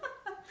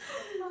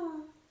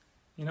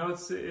 You know,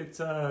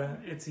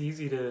 it's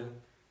easy to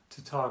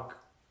talk,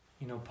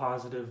 you know,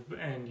 positive,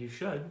 and you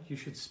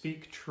should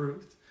speak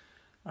truth.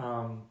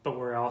 But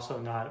we're also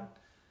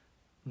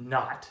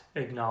not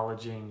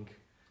acknowledging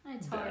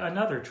It's hard.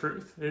 another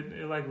truth.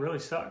 It like really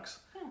sucks.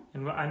 Yeah.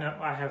 And I know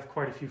I have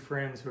quite a few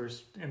friends who are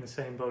in the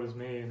same boat as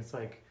me, and it's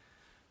like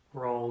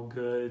we're all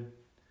good,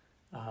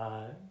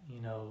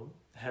 you know,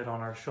 head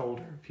on our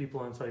shoulder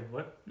people, and it's like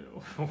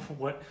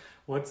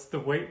what's the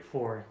wait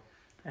for?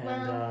 And,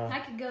 well, I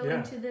could go yeah.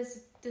 into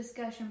this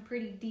discussion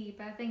pretty deep.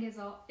 I think it's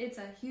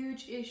a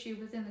huge issue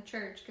within the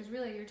church, because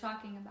really you're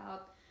talking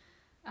about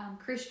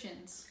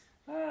Christians.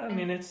 I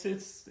mean, it's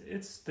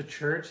the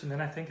church, and then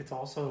I think it's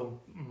also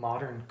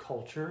modern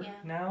culture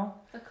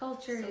now. The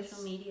culture is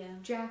Social media.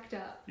 jacked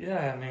up.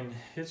 Yeah, I mean,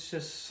 it's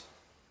just,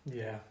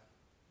 yeah,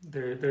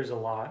 there's a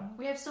lot.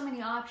 We have so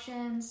many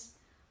options.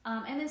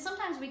 And then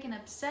sometimes we can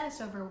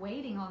obsess over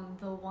waiting on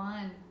the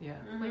one. Yeah.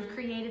 We've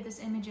created this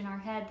image in our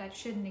head that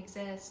shouldn't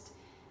exist.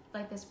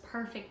 Like this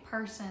perfect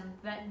person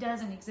that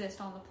doesn't exist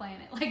on the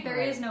planet. Like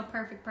there is no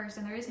perfect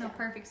person. There is no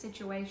perfect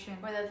situation.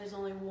 Or that there's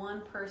only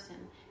one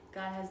person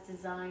God has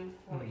designed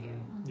for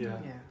you. Yeah.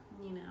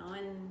 You know,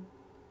 and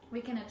We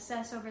can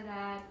obsess over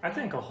that. I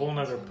think a whole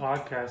nother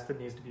podcast that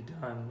needs to be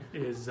done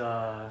is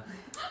that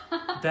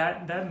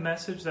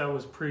message that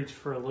was preached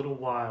for a little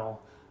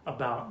while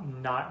about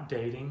not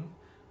dating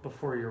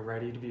before you're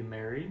ready to be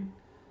married,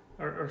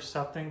 or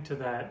something to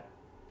that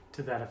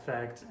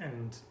effect.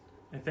 And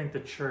I think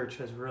the church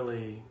has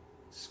really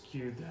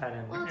skewed that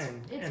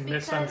and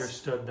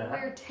misunderstood that.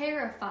 We're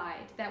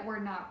terrified that we're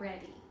not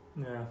ready.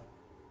 Yeah.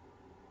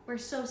 We're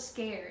so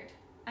scared.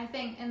 I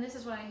think, and this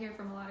is what I hear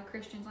from a lot of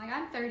Christians. Like,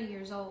 I'm 30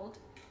 years old,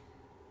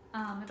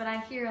 but I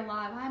hear a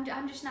lot,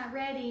 I'm just not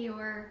ready,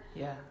 or...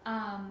 Yeah.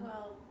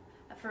 well,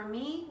 for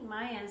me,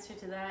 my answer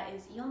to that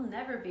is you'll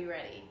never be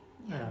ready.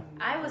 Yeah.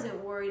 I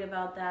wasn't worried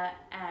about that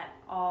at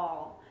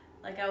all.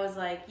 Like, I was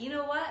like, you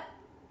know what?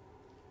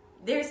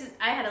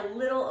 I had a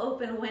little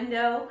open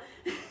window,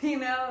 you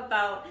know,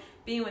 about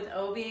being with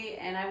Obi,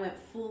 and I went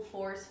full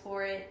force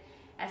for it.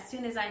 As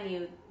soon as I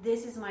knew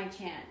this is my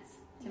chance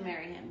to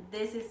marry him,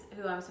 this is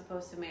who I'm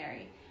supposed to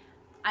marry,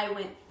 I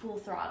went full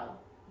throttle,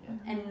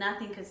 and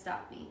nothing could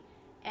stop me.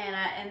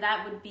 And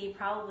that would be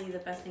probably the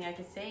best thing I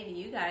could say to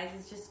you guys,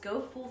 is just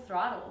go full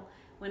throttle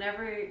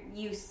whenever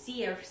you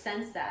see or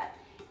sense that.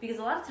 Because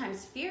a lot of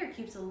times fear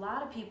keeps a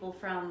lot of people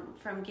from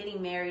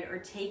getting married or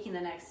taking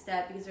the next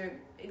step because of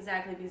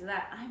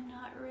that. I'm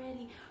not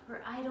ready,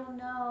 or I don't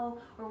know,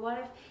 or what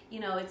if, you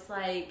know, it's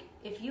like,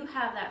 if you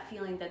have that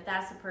feeling that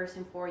that's the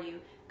person for you,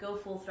 go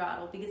full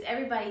throttle, because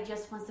everybody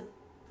just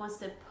wants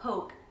to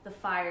poke the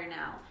fire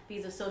now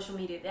because of social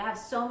media. They have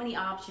so many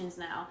options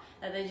now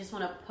that they just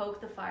want to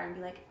poke the fire and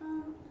be like,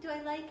 do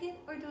I like it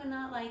or do I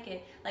not like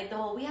it? Like the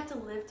whole, we have to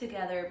live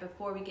together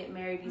before we get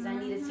married because I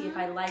need to see if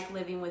I like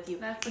living with you.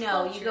 That's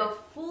no, you go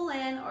full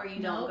in or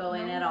you don't go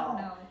in at all.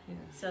 No. Yeah.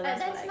 So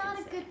that's not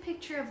a good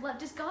picture of love.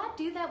 Does God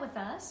do that with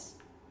us?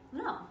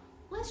 No.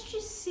 Let's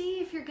just see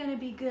if you're going to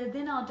be good,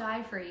 then I'll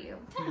die for you.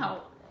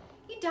 No.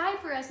 He died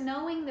for us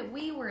knowing that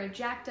we were a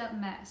jacked up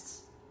mess.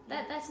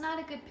 That's not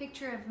a good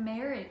picture of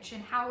marriage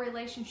and how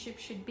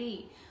relationships should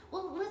be.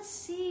 Well, let's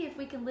see if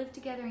we can live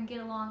together and get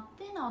along,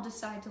 then I'll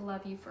decide to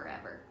love you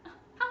forever.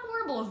 How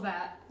horrible is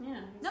that? Yeah.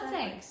 No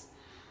thanks.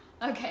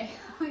 Okay.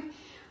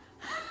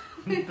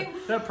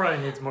 That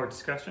probably needs more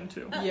discussion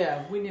too.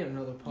 Yeah, we need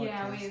another podcast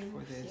Yeah,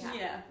 for this.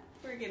 Yeah.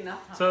 We're getting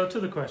off topic. So to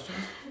the questions.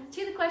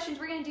 To the questions,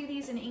 we're going to do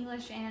these in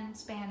English and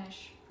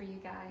Spanish for you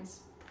guys.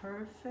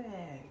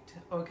 Perfect.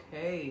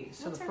 Okay,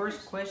 so What's the our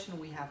first question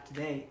we have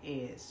today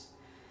is,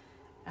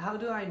 how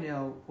do I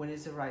know when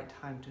is the right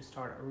time to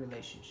start a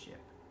relationship?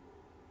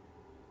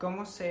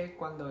 ¿Cómo sé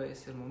cuándo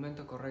es el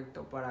momento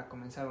correcto para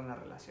comenzar una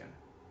relación?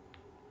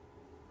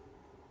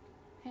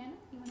 Hannah,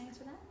 you want to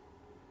answer that?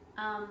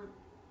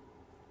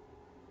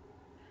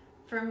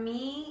 For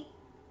me,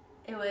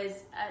 it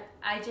was,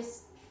 I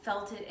just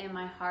felt it in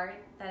my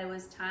heart that it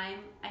was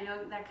time. I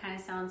know that kind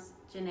of sounds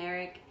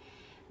generic,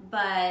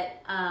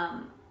 but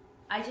I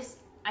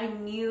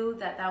knew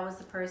that was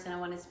the person I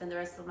wanted to spend the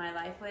rest of my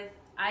life with.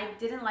 I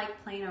didn't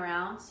like playing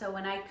around, so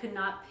when I could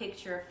not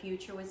picture a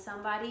future with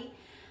somebody,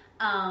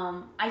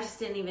 I just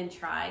didn't even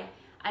try.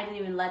 I didn't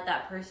even let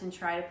that person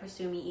try to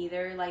pursue me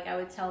either. Like, I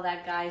would tell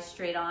that guy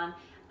straight on,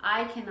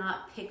 I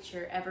cannot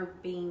picture ever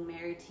being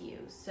married to you,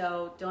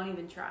 so don't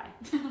even try.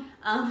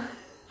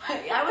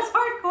 I was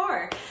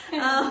hardcore.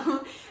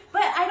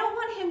 But I don't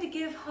want him to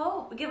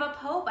give up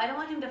hope. I don't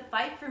want him to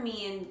fight for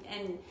me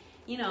and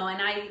you know,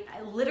 and I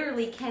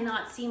literally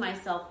cannot see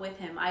myself with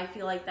him. I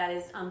feel like that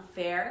is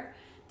unfair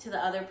to the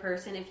other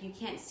person. If you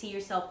can't see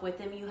yourself with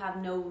them, you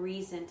have no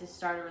reason to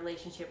start a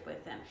relationship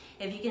with them.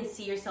 If you can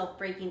see yourself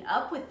breaking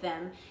up with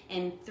them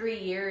in 3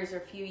 years or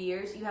a few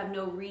years, you have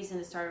no reason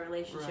to start a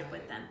relationship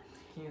with them.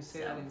 Can you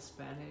say that in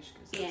Spanish?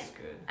 Because Bien, that's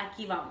good.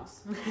 aquí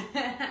vamos.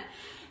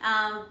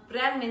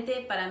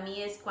 Realmente para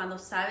mí es cuando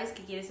sabes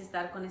que quieres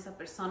estar con esa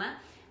persona.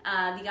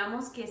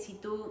 Digamos que si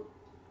tú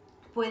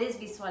puedes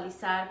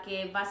visualizar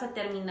que vas a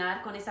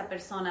terminar con esa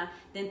persona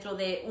dentro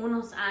de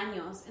unos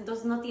años,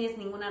 entonces no tienes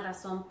ninguna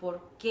razón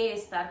por qué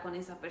estar con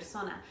esa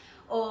persona.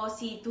 O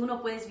si tú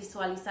no puedes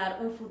visualizar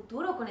un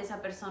futuro con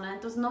esa persona,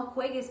 entonces no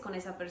juegues con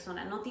esa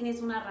persona. No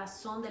tienes una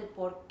razón del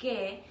por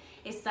qué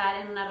estar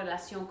en una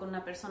relación con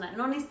una persona.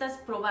 No necesitas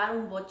probar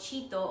un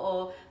bochito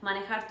o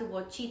manejar tu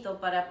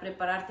bochito para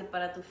prepararte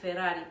para tu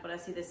Ferrari, por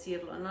así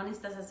decirlo. No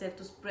necesitas hacer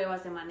tus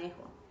pruebas de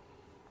manejo.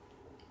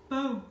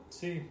 Boom.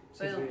 Sí.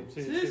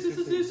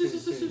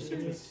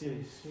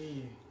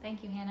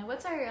 Thank you, Hannah.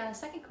 What's our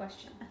second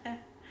question?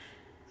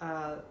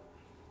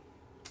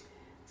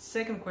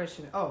 Second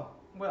question. Oh,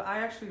 well, I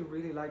actually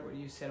really like what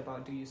you said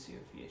about do you see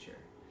a future?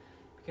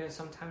 Because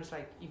sometimes,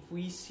 like, if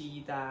we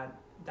see that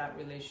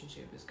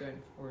relationship is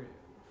going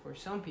for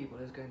some people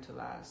is going to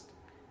last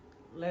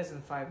less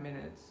than 5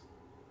 minutes,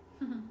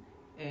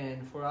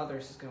 and for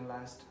others it's going to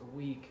last a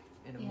week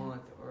and a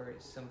month or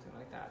something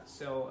like that.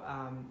 So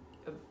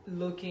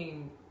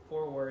looking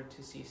forward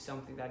to see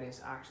something that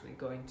is actually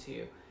going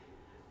to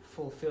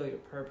fulfill your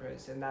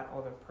purpose and that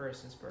other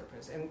person's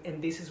purpose,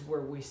 and this is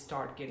where we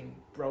start getting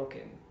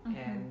broken,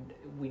 and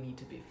we need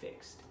to be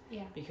fixed.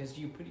 Yeah. Because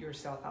you put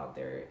yourself out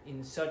there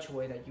in such a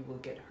way that you will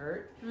get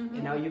hurt,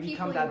 and now you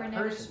become that person.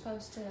 Never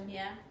supposed to.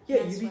 Yeah.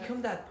 Yeah, you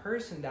become that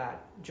person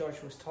that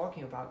George was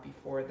talking about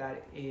before.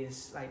 That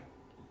is like,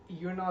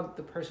 you're not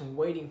the person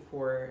waiting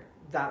for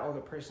that other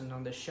person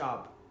on the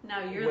shop.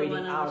 Now you're waiting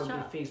the one out on the of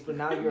shop. the face, but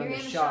now you're in the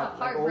shop,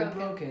 like all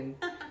broken.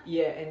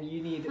 Yeah, and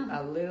you need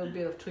a little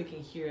bit of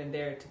tweaking here and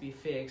there to be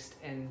fixed,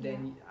 and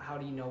then how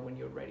do you know when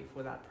you're ready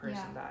for that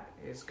person that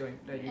is going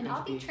that you're and going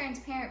I'll to be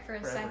transparent for a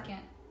forever. second.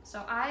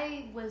 So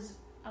I was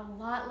a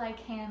lot like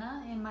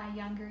Hannah in my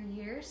younger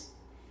years,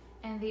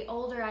 and the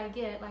older I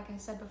get, like I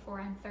said before,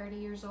 I'm 30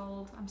 years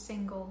old, I'm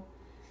single.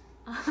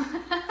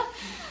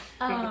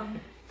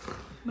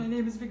 My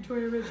name is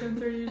Victoria Rich, I'm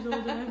 30 years old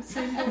and I'm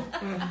single.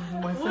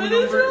 What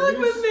is wrong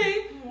with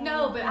me?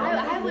 No, but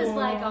I was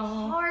like a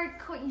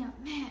hardcore,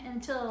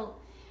 until,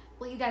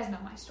 well, you guys know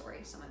my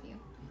story, some of you.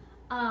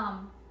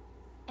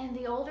 And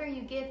the older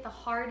you get, the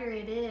harder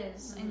it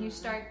is, and you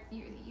start,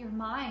 your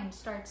mind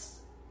starts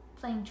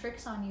playing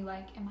tricks on you,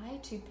 like, am I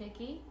too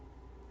picky?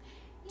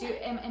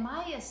 Am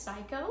I a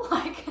psycho?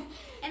 Like,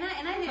 and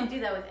I didn't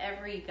do that with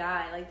every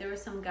guy. Like, there were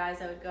some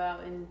guys I would go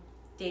out and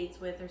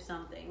dates with or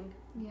something,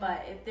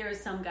 but if there was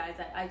some guys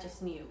that I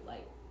just knew,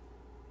 like,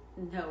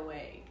 no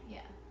way.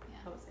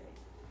 Jose.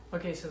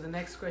 Okay, so the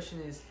next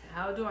question is,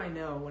 how do I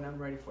know when I'm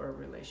ready for a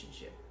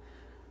relationship?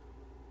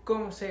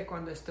 ¿Cómo sé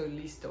cuando estoy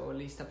listo o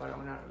lista para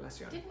una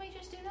relación? Didn't we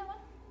just do that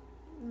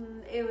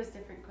one? It was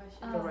different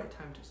questions. The right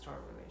time to start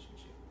a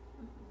relationship.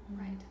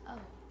 Right. Oh,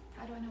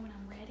 how do I know when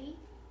I'm ready?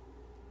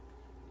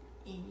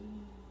 Can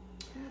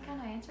we kind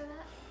of answer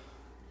that?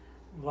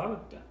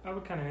 Well, I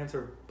would kind of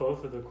answer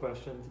both of the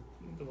questions,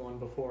 the one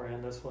before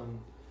and this one,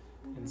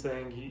 in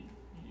saying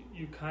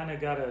you kind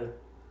of gotta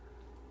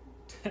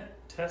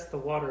test the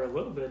water a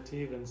little bit to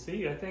even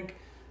see. I think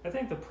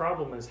the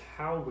problem is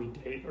how we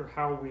date or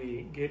how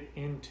we get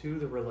into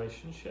the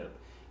relationship.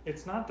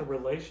 It's not the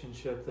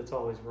relationship that's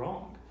always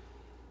wrong.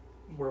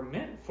 We're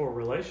meant for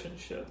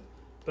relationship,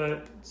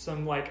 but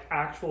some like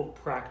actual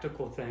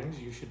practical things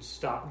you should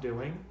stop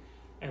doing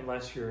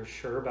unless you're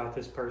sure about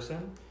this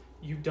person.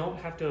 You don't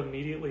have to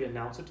immediately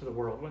announce it to the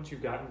world once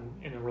you've gotten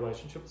in a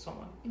relationship with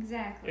someone.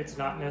 Exactly. It's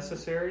not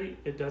necessary.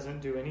 It doesn't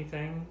do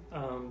anything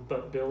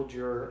but build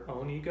your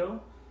own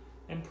ego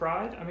and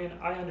pride. I mean,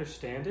 I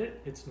understand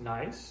it. It's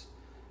nice.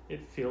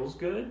 It feels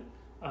good.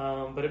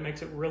 But it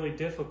makes it really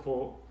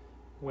difficult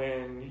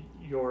when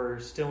you're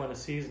still in a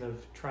season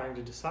of trying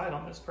to decide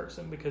on this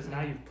person, because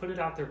now you've put it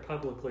out there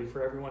publicly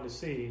for everyone to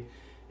see.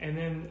 And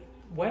then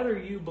whether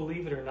you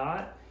believe it or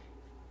not,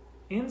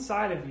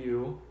 inside of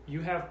you,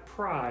 you have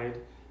pride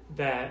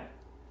that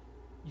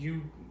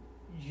you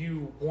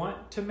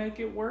want to make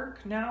it work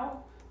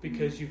now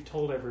because you've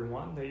told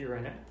everyone that you're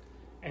in it.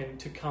 And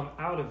to come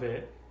out of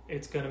it,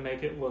 it's going to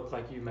make it look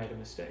like you made a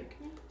mistake.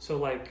 Yeah. So,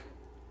 like,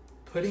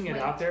 putting it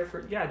out there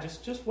for,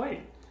 just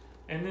wait.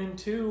 And then,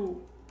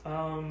 two,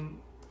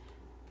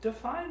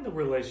 define the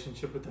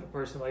relationship with that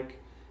person. Like,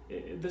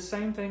 the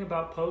same thing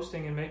about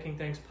posting and making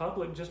things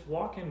public, just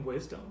walk in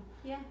wisdom.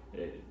 Yeah.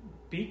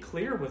 Be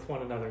clear with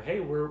one another. Hey,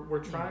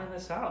 we're trying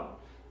this out.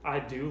 I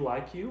do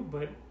like you,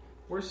 but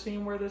we're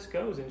seeing where this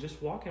goes, and just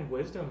walk in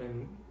wisdom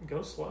and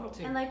go slow.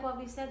 And like what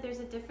we said, there's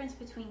a difference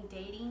between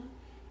dating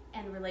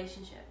and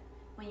relationship.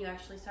 When you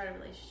actually start a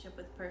relationship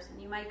with a person,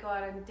 you might go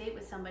out on a date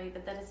with somebody,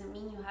 but that doesn't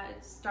mean you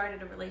had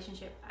started a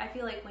relationship. I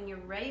feel like when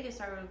you're ready to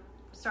start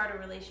a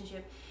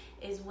relationship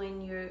is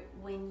when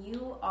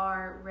you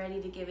are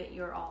ready to give it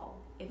your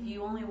all. If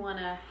you only want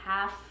to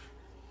half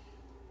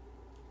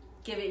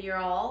give it your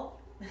all,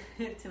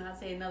 to not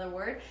say another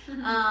word,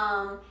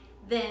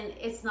 then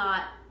it's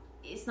not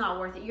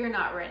worth it. You're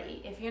not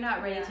ready. If you're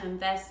not ready to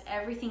invest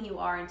everything you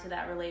are into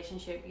that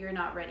relationship, you're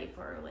not ready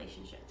for a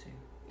relationship. Sí.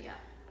 Yeah.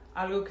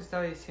 Algo que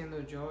estaba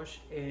diciendo Josh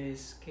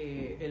es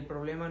que el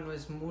problema no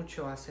es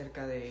mucho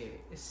acerca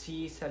de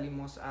si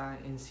salimos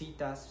en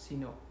citas,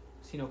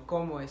 sino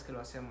cómo es que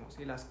lo hacemos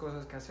y las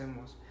cosas que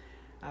hacemos.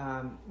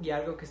 Y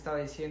algo que estaba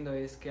diciendo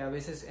es que a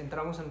veces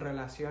entramos en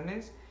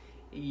relaciones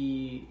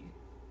y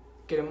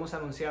queremos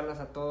anunciarlas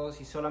a todos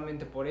y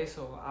solamente por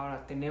eso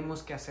ahora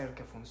tenemos que hacer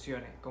que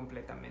funcione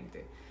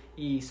completamente.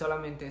 Y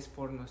solamente es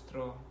por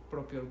nuestro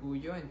propio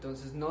orgullo.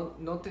 Entonces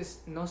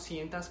no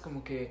sientas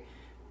como que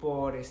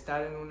por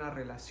estar en una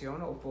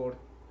relación o por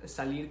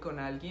salir con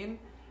alguien,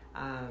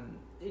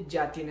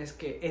 ya tienes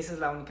que, esa es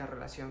la única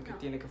relación que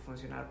tiene que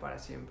funcionar para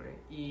siempre.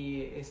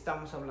 Y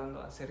estamos hablando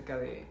acerca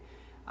de,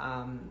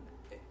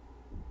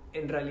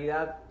 en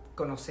realidad,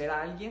 conocer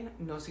a alguien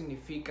no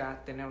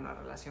significa tener una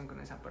relación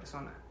con esa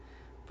persona,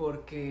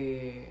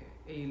 porque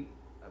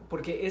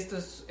esto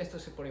es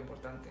súper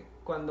importante.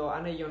 Cuando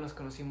Ana y yo nos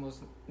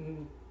conocimos,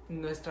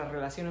 nuestra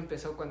relación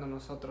empezó cuando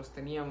nosotros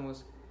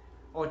teníamos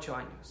 8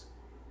 años.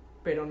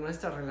 Pero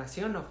nuestra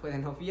relación no fue de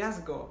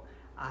noviazgo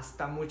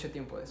hasta mucho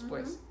tiempo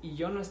después. Y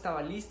yo no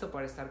estaba listo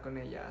para estar con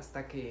ella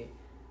hasta que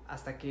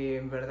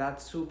en verdad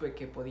supe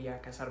que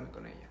podía casarme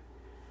con ella.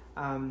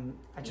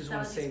 I just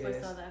want to say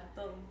this.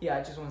 Yeah,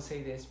 I just want to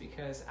say this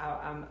because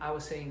I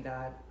was saying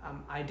that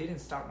I didn't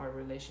start my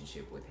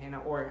relationship with Hannah,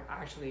 or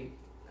actually,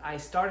 I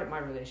started my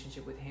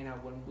relationship with Hannah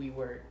when we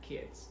were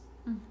kids.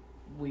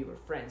 We were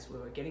friends. We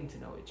were getting to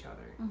know each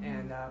other,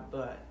 and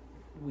but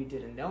we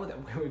didn't know that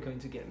we were going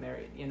to get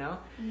married, you know?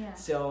 Yeah.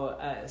 So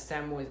as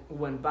time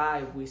went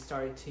by, we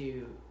started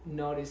to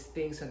notice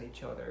things on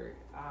each other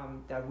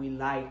that we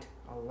liked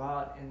a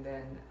lot, and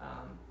then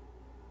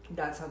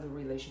that's how the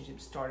relationship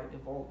started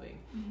evolving.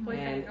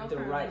 And the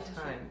right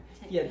time,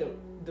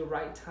 the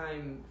right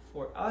time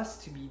for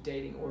us to be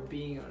dating or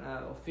being in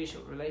an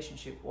official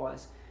relationship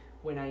was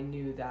when I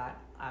knew that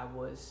I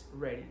was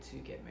ready to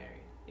get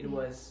married. It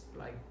was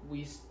like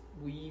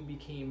we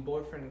became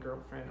boyfriend and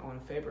girlfriend on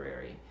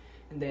February.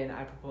 And then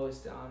I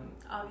proposed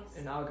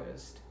in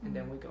August, and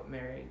then we got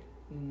married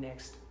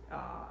next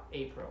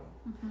April.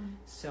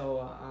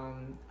 So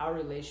our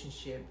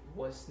relationship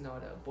was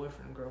not a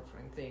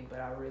boyfriend-girlfriend thing, but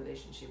our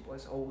relationship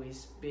was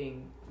always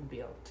being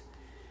built.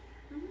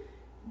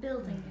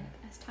 Building it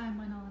as time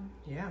went on.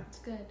 Yeah. It's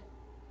good.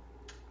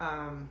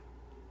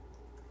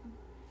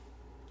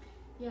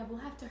 Yeah, we'll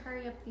have to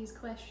hurry up these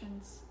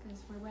questions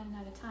because we're running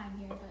out of time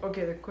here. But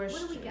okay, the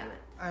question. What do we got?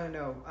 I don't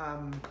know.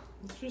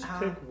 Let's just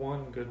pick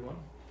one good one.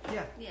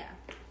 Yeah. Yeah.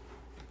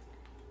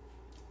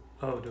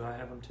 Oh, do I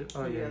have them too?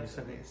 Oh, yeah, you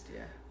said it.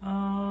 Yeah.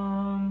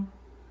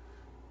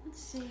 Let's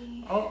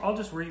see. I'll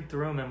just read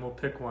through them and we'll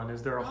pick one.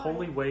 Is there a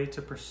holy way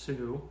to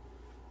pursue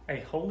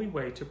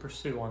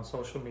on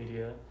social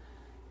media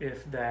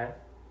if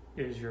that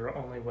is your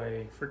only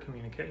way for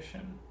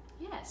communication?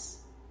 Yes.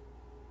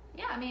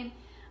 Yeah, I mean,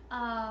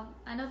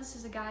 I know this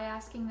is a guy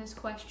asking this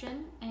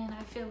question, and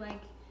I feel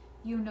like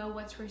you know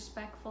what's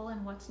respectful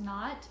and what's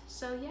not.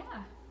 So,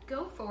 yeah.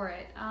 Go for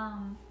it.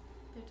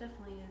 There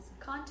definitely is.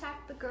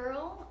 Contact the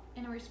girl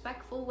in a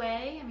respectful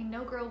way. I mean,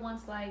 no girl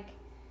wants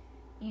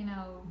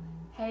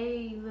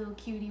hey, little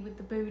cutie with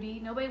the booty.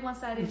 Nobody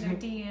wants that in their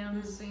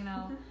DMs,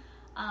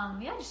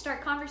 just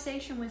start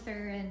conversation with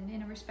her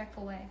in a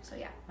respectful way. So,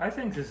 yeah. I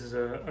think this is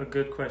a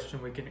good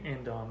question we can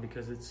end on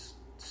because it's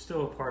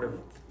still a part of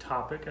the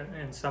topic,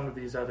 and some of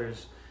these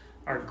others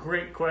are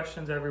great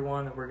questions,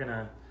 everyone, that we're going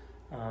to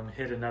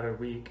hit another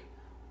week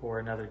or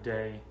another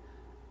day.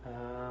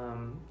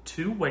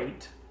 To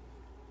wait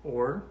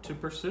or to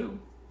pursue.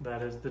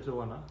 That is the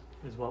dilemma,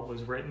 is what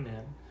was written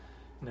in.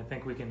 And I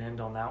think we can end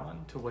on that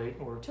one. To wait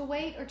or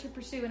to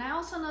pursue. And I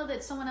also know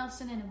that someone else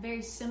sent in a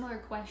very similar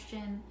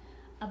question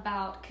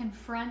about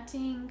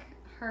confronting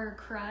her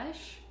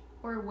crush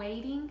or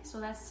waiting. So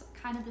that's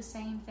kind of the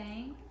same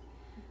thing.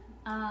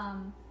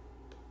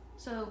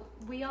 So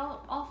we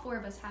all four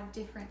of us have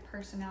different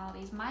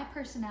personalities. My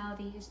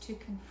personality is to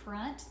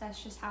confront.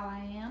 That's just how I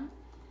am,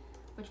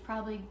 which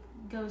probably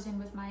goes in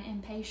with my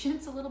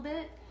impatience a little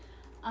bit.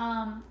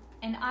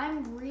 And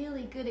I'm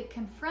really good at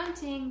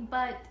confronting,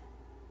 but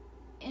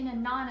in a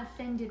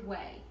non-offended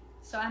way.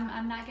 So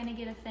I'm not going to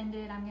get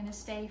offended. I'm going to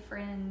stay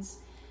friends.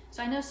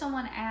 So I know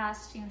someone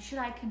asked, should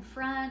I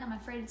confront? I'm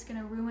afraid it's going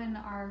to ruin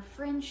our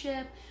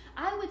friendship.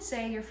 I would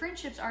say your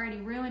friendship's already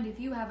ruined if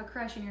you have a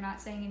crush and you're not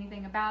saying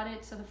anything about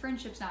it. So the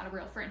friendship's not a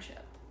real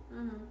friendship.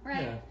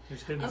 right? Yeah,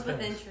 there's hidden Up with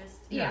things. interest.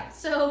 Yeah.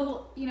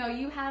 So,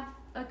 you have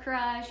a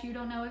crush, you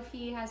don't know if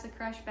he has a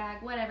crush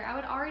back, whatever. I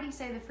would already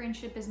say the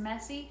friendship is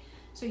messy,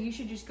 so you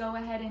should just go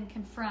ahead and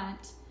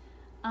confront.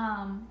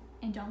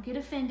 And don't get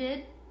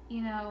offended,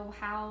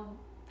 how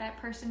that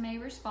person may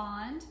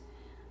respond.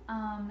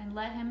 And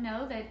let him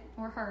know that,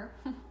 or her,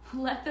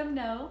 let them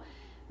know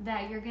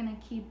that you're going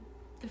to keep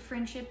the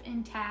friendship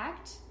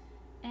intact.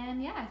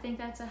 And yeah, I think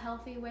that's a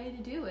healthy way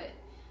to do it.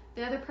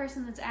 The other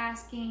person that's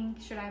asking,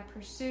 should I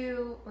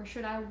pursue or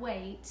should I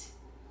wait?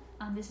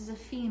 This is a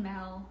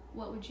female.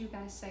 What would you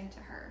guys say to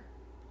her?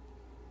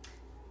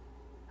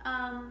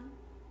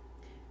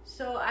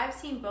 So I've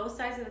seen both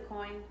sides of the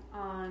coin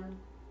on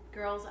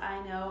girls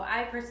I know.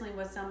 I personally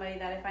was somebody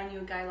that if I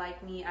knew a guy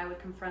like me, I would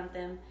confront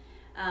them.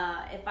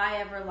 If I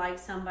ever liked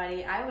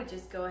somebody, I would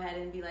just go ahead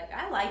and be like,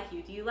 I like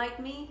you. Do you like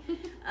me?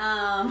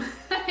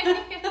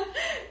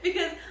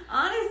 Because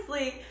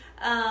honestly,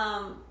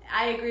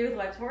 I agree with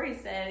what Tori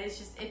said. It's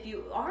just, if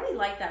you already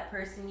like that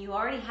person, you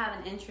already have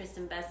an interest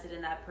invested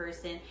in that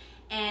person.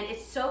 And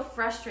it's so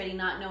frustrating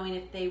not knowing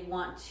if they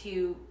want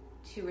to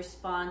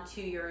respond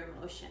to your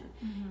emotion.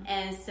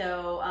 And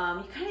so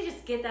you kind of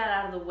just get that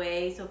out of the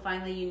way, so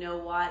finally you know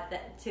what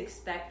to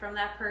expect from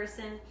that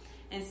person,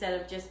 instead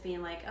of just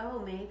being like, oh,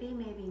 maybe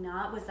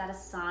not. Was that a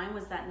sign?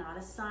 Was that not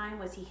a sign?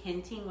 Was he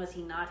hinting? Was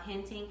he not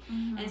hinting?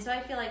 And so I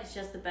feel like it's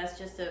just the best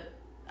just to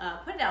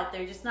put it out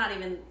there, just not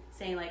even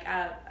saying like,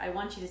 I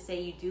want you to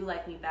say you do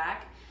like me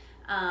back.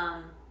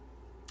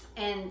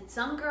 And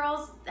some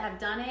girls have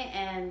done it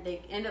and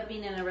they end up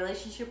being in a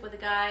relationship with a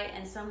guy,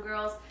 and some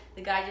girls,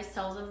 the guy just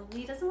tells them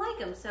he doesn't like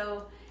them.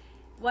 So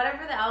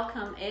whatever the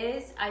outcome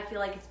is, I feel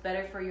like it's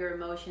better for your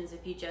emotions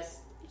if you just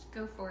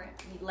go for it.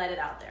 Let it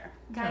out there.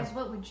 Guys,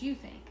 what would you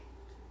think?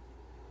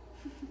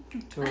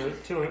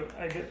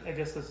 I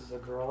guess this is a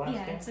girl asking.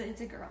 Yeah,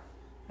 it's a girl.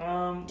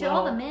 To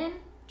all the men,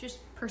 just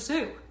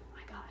pursue. Oh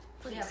my God,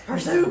 please. Yeah.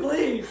 Pursue,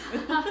 please.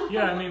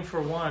 Yeah, I mean, for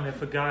one,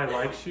 if a guy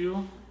likes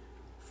you,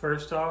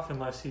 first off,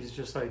 unless he's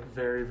just like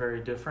very,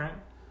 very different,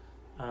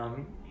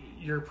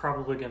 you're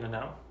probably going to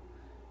know.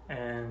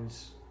 And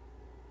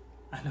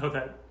I know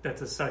that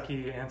that's a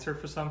sucky answer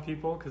for some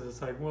people, because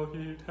it's like, well,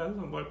 he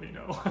hasn't let me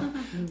know.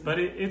 But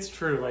it's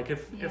true. Like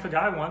if a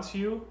guy wants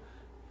you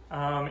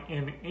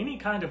in any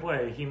kind of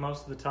way, he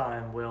most of the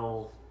time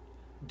will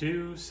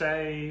do,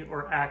 say,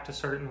 or act a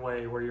certain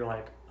way where you're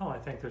like, oh, I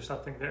think there's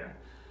something there.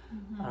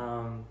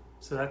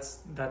 So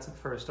that's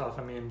first off.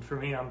 I mean, for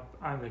me,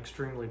 I'm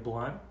extremely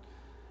blunt.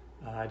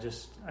 I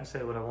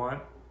say what I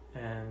want,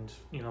 and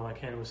like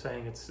Hannah was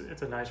saying, it's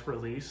a nice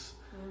release.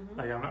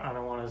 Like I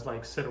don't want to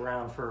like sit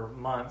around for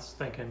months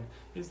thinking,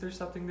 is there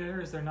something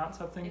there? Is there not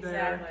something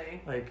there?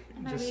 Exactly. Like,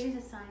 am I just reading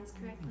the signs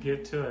correctly?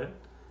 get to it.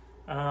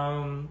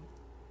 On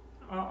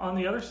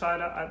the other side,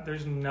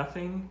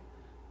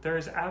 there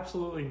is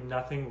absolutely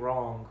nothing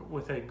wrong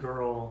with a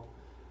girl.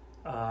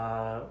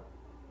 I'll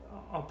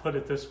put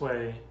it this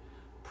way: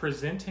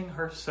 presenting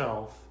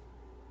herself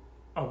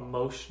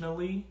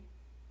emotionally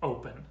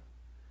open.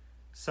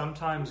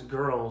 Sometimes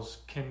girls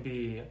can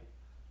be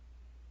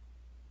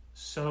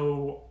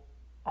so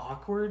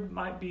awkward,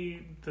 might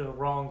be the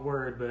wrong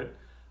word, but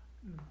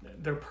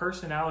their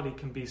personality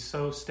can be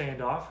so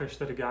standoffish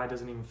that a guy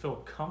doesn't even feel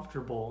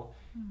comfortable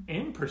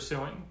in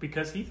pursuing,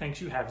 because he thinks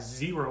you have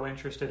zero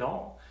interest at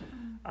all,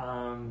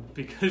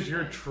 because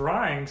you're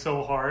trying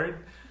so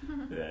hard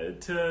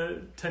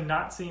to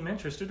not seem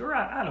interested, or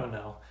I don't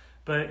know.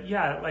 But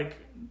yeah, like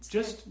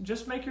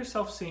just make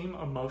yourself seem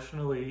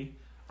emotionally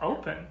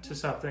open to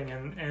something,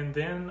 and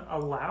then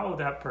allow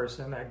that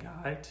person, that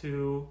guy,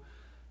 to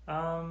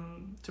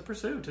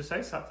pursue, to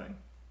say something.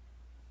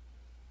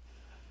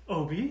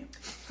 Obi?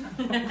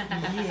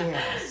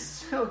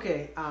 Yes.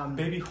 Okay.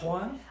 Baby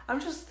Juan? I'm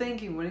just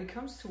thinking, when it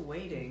comes to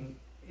waiting,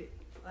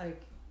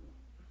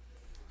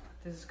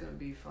 this is gonna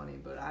be funny,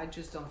 but I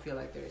just don't feel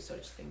like there is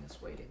such thing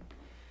as waiting,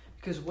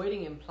 because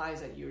waiting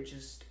implies that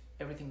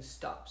everything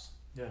stops.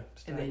 Yeah.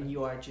 And then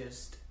you are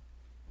just,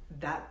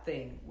 that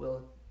thing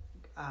will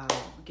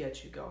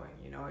get you going.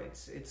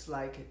 It's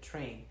like a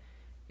train.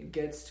 It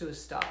gets to a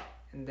stop,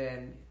 and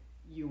then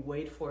you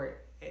wait for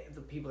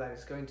the people that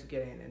is going to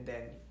get in, and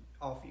then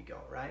off you go,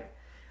 right?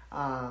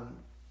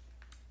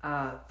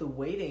 The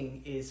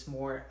waiting is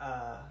more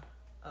a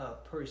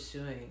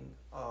pursuing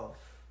of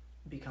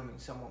becoming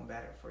someone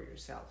better for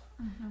yourself.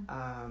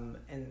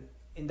 And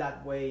in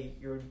that way,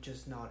 you're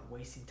just not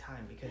wasting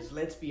time, because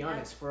let's be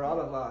honest, for all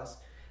of us,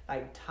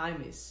 like,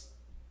 time it's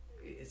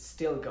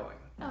still going.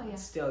 Oh, yeah.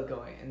 It's still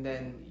going. And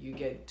then you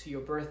get to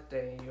your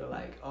birthday and you're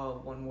like,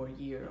 oh, one more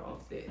year of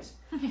this.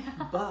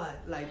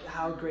 But like,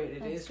 how great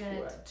it is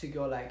to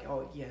go like,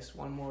 oh yes,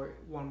 one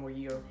more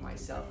year of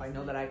myself. I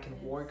know that I can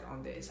work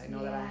on this. I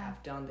know that I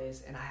have done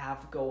this, and I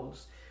have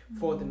goals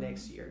for the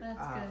next year,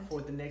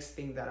 for the next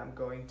thing that I'm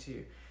going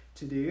to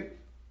do.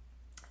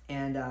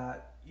 And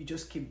you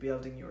just keep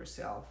building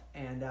yourself.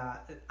 And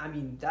I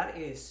mean, that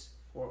is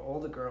for all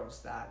the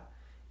girls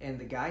and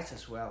the guys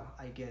as well,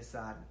 I guess,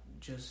 that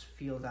just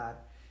feel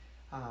that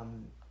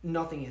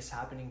nothing is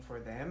happening for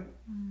them.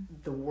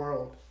 The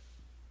world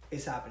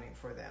is happening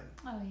for them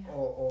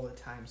all the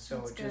time.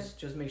 So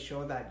just make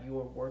sure that you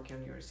are working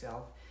on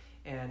yourself.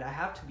 And I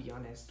have to be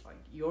honest, like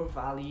your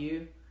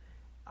value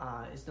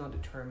is not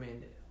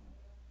determined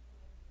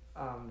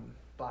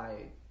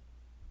by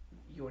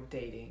your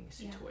dating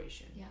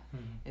situation.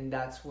 And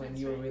that's when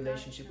your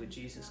relationship with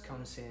Jesus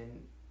comes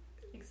in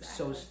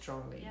so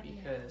strongly,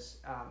 because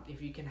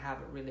if you can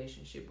have a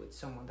relationship with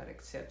someone that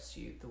accepts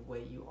you the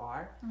way you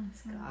are,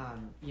 that's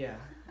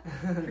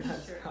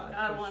sure.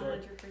 God,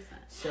 100%.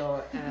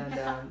 So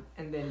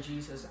and then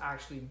Jesus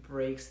actually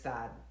breaks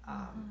that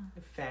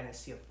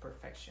fantasy of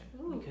perfection,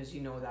 because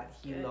you know that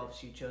he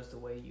loves you just the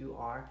way you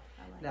are,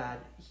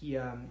 that he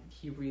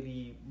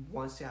really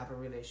wants to have a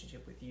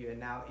relationship with you, and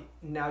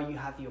now you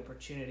have the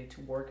opportunity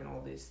to work on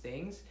all these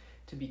things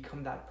to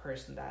become that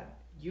person that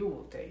you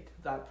will date,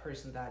 that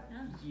person that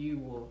you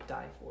will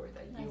die for,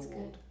 that you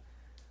will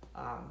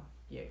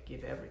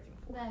give everything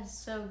for. That is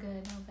so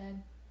good,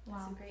 Obed. Wow.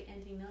 That's a great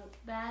ending note.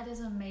 That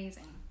is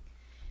amazing.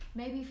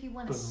 Maybe if you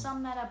want to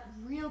sum that up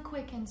real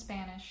quick in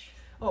Spanish.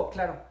 Oh,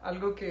 claro.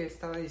 Algo que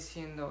estaba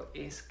diciendo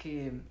es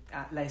que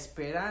la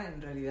espera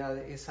en realidad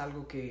es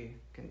algo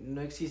que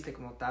no existe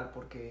como tal,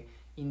 porque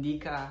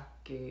indica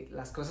que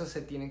las cosas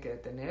se tienen que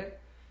detener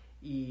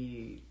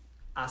y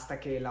hasta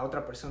que la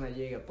otra persona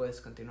llegue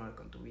puedes continuar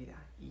con tu vida.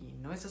 Y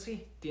no es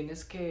así.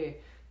 Tienes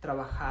que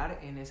trabajar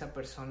en esa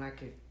persona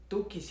que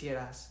tú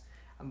quisieras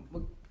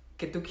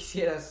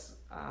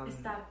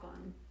estar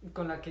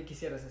con la que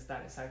quisieras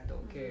estar,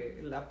 exacto.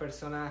 Que la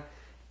persona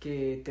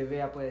que te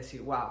vea puede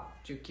decir, wow,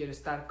 yo quiero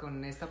estar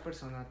con esta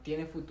persona,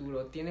 tiene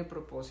futuro, tiene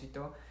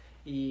propósito.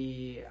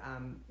 Y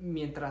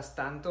mientras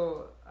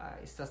tanto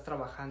estás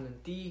trabajando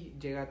en ti,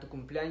 llega tu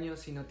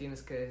cumpleaños y no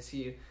tienes que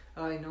decir,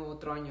 ay no,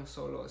 otro año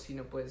solo,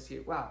 sino puedes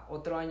decir, wow,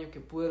 otro año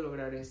que pude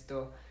lograr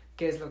esto,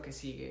 ¿qué es lo que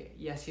sigue?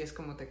 Y así es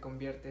como te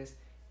conviertes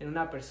en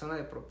una persona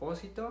de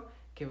propósito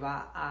que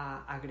va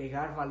a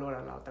agregar valor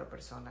a la otra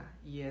persona.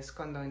 Y es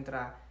cuando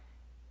entra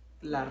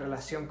la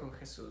relación con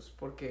Jesús,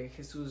 porque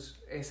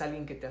Jesús es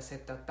alguien que te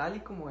acepta tal y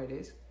como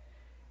eres,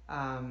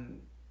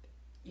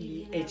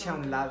 y echa a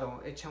un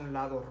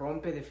lado,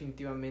 rompe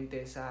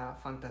definitivamente esa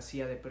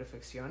fantasía de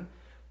perfección,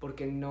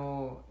 porque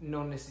no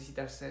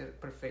necesitas ser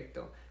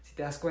perfecto. Si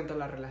te das cuenta,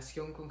 la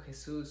relación con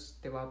Jesús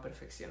te va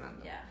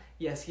perfeccionando.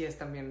 Y así es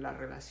también la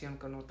relación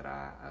con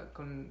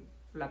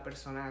la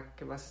persona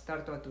que vas a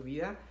estar toda tu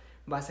vida.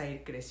 Vas a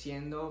ir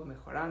creciendo,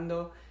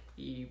 mejorando,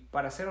 y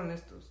para ser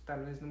honestos,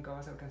 tal vez nunca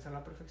vas a alcanzar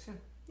la perfección.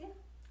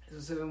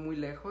 Eso se ve muy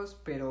lejos,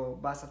 pero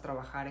vas a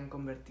trabajar en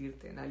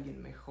convertirte en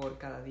alguien mejor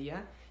cada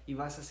día y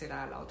vas a hacer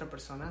a la otra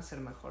persona ser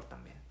mejor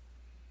también.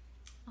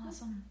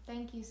 Awesome.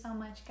 Thank you so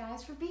much,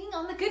 guys, for being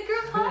on the Good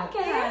Girl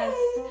Podcast.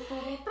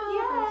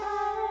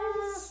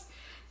 Yes.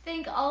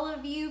 Thank all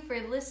of you for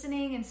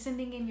listening and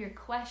sending in your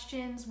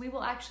questions. We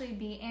will actually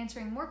be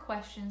answering more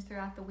questions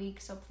throughout the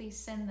week, so please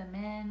send them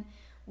in.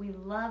 We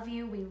love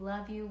you. We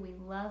love you. We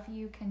love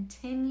you.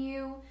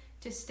 Continue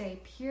to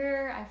stay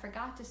pure. I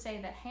forgot to say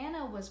that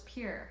Hannah was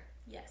pure.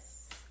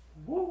 Yes.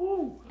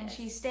 Woo-hoo. And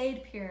she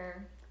stayed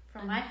pure.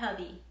 For my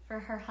hubby. For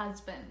her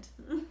husband.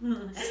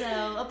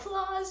 So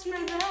applause for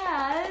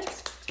that.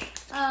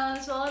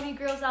 So all of you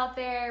girls out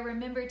there,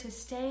 remember to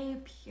stay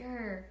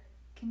pure.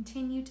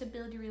 Continue to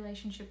build your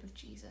relationship with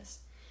Jesus.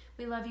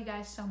 We love you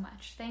guys so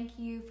much. Thank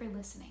you for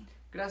listening.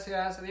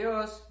 Gracias.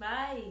 Adiós.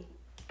 Bye.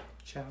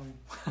 Ciao.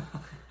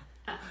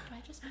 Do I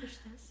just push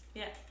this?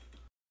 Yeah.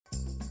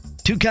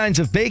 Two kinds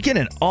of bacon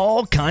and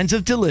all kinds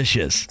of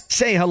delicious.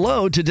 Say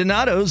hello to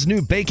Donato's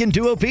new Bacon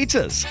Duo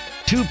pizzas.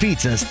 Two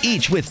pizzas,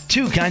 each with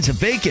two kinds of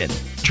bacon.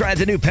 Try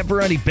the new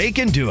Pepperoni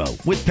Bacon Duo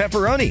with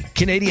pepperoni,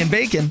 Canadian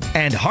bacon,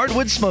 and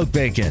hardwood smoked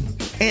bacon.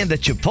 And the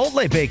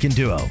Chipotle Bacon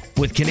Duo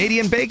with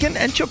Canadian bacon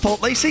and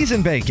Chipotle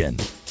seasoned bacon.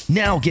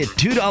 Now get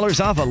 $2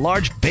 off a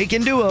large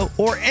Bacon Duo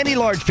or any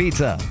large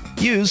pizza.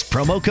 Use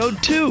promo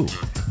code 2.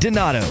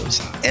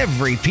 Donato's.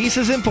 Every piece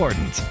is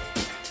important.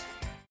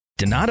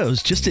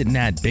 Donato's just didn't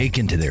add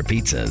bacon to their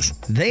pizzas.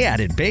 They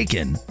added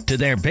bacon to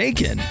their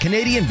bacon.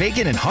 Canadian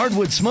bacon and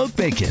hardwood smoked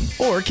bacon,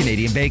 or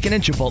Canadian bacon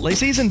and Chipotle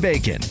seasoned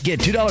bacon.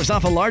 Get $2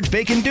 off a large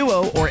Bacon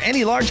Duo or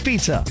any large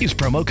pizza. Use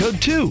promo code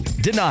 2.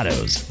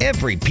 Donato's.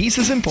 Every piece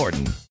is important.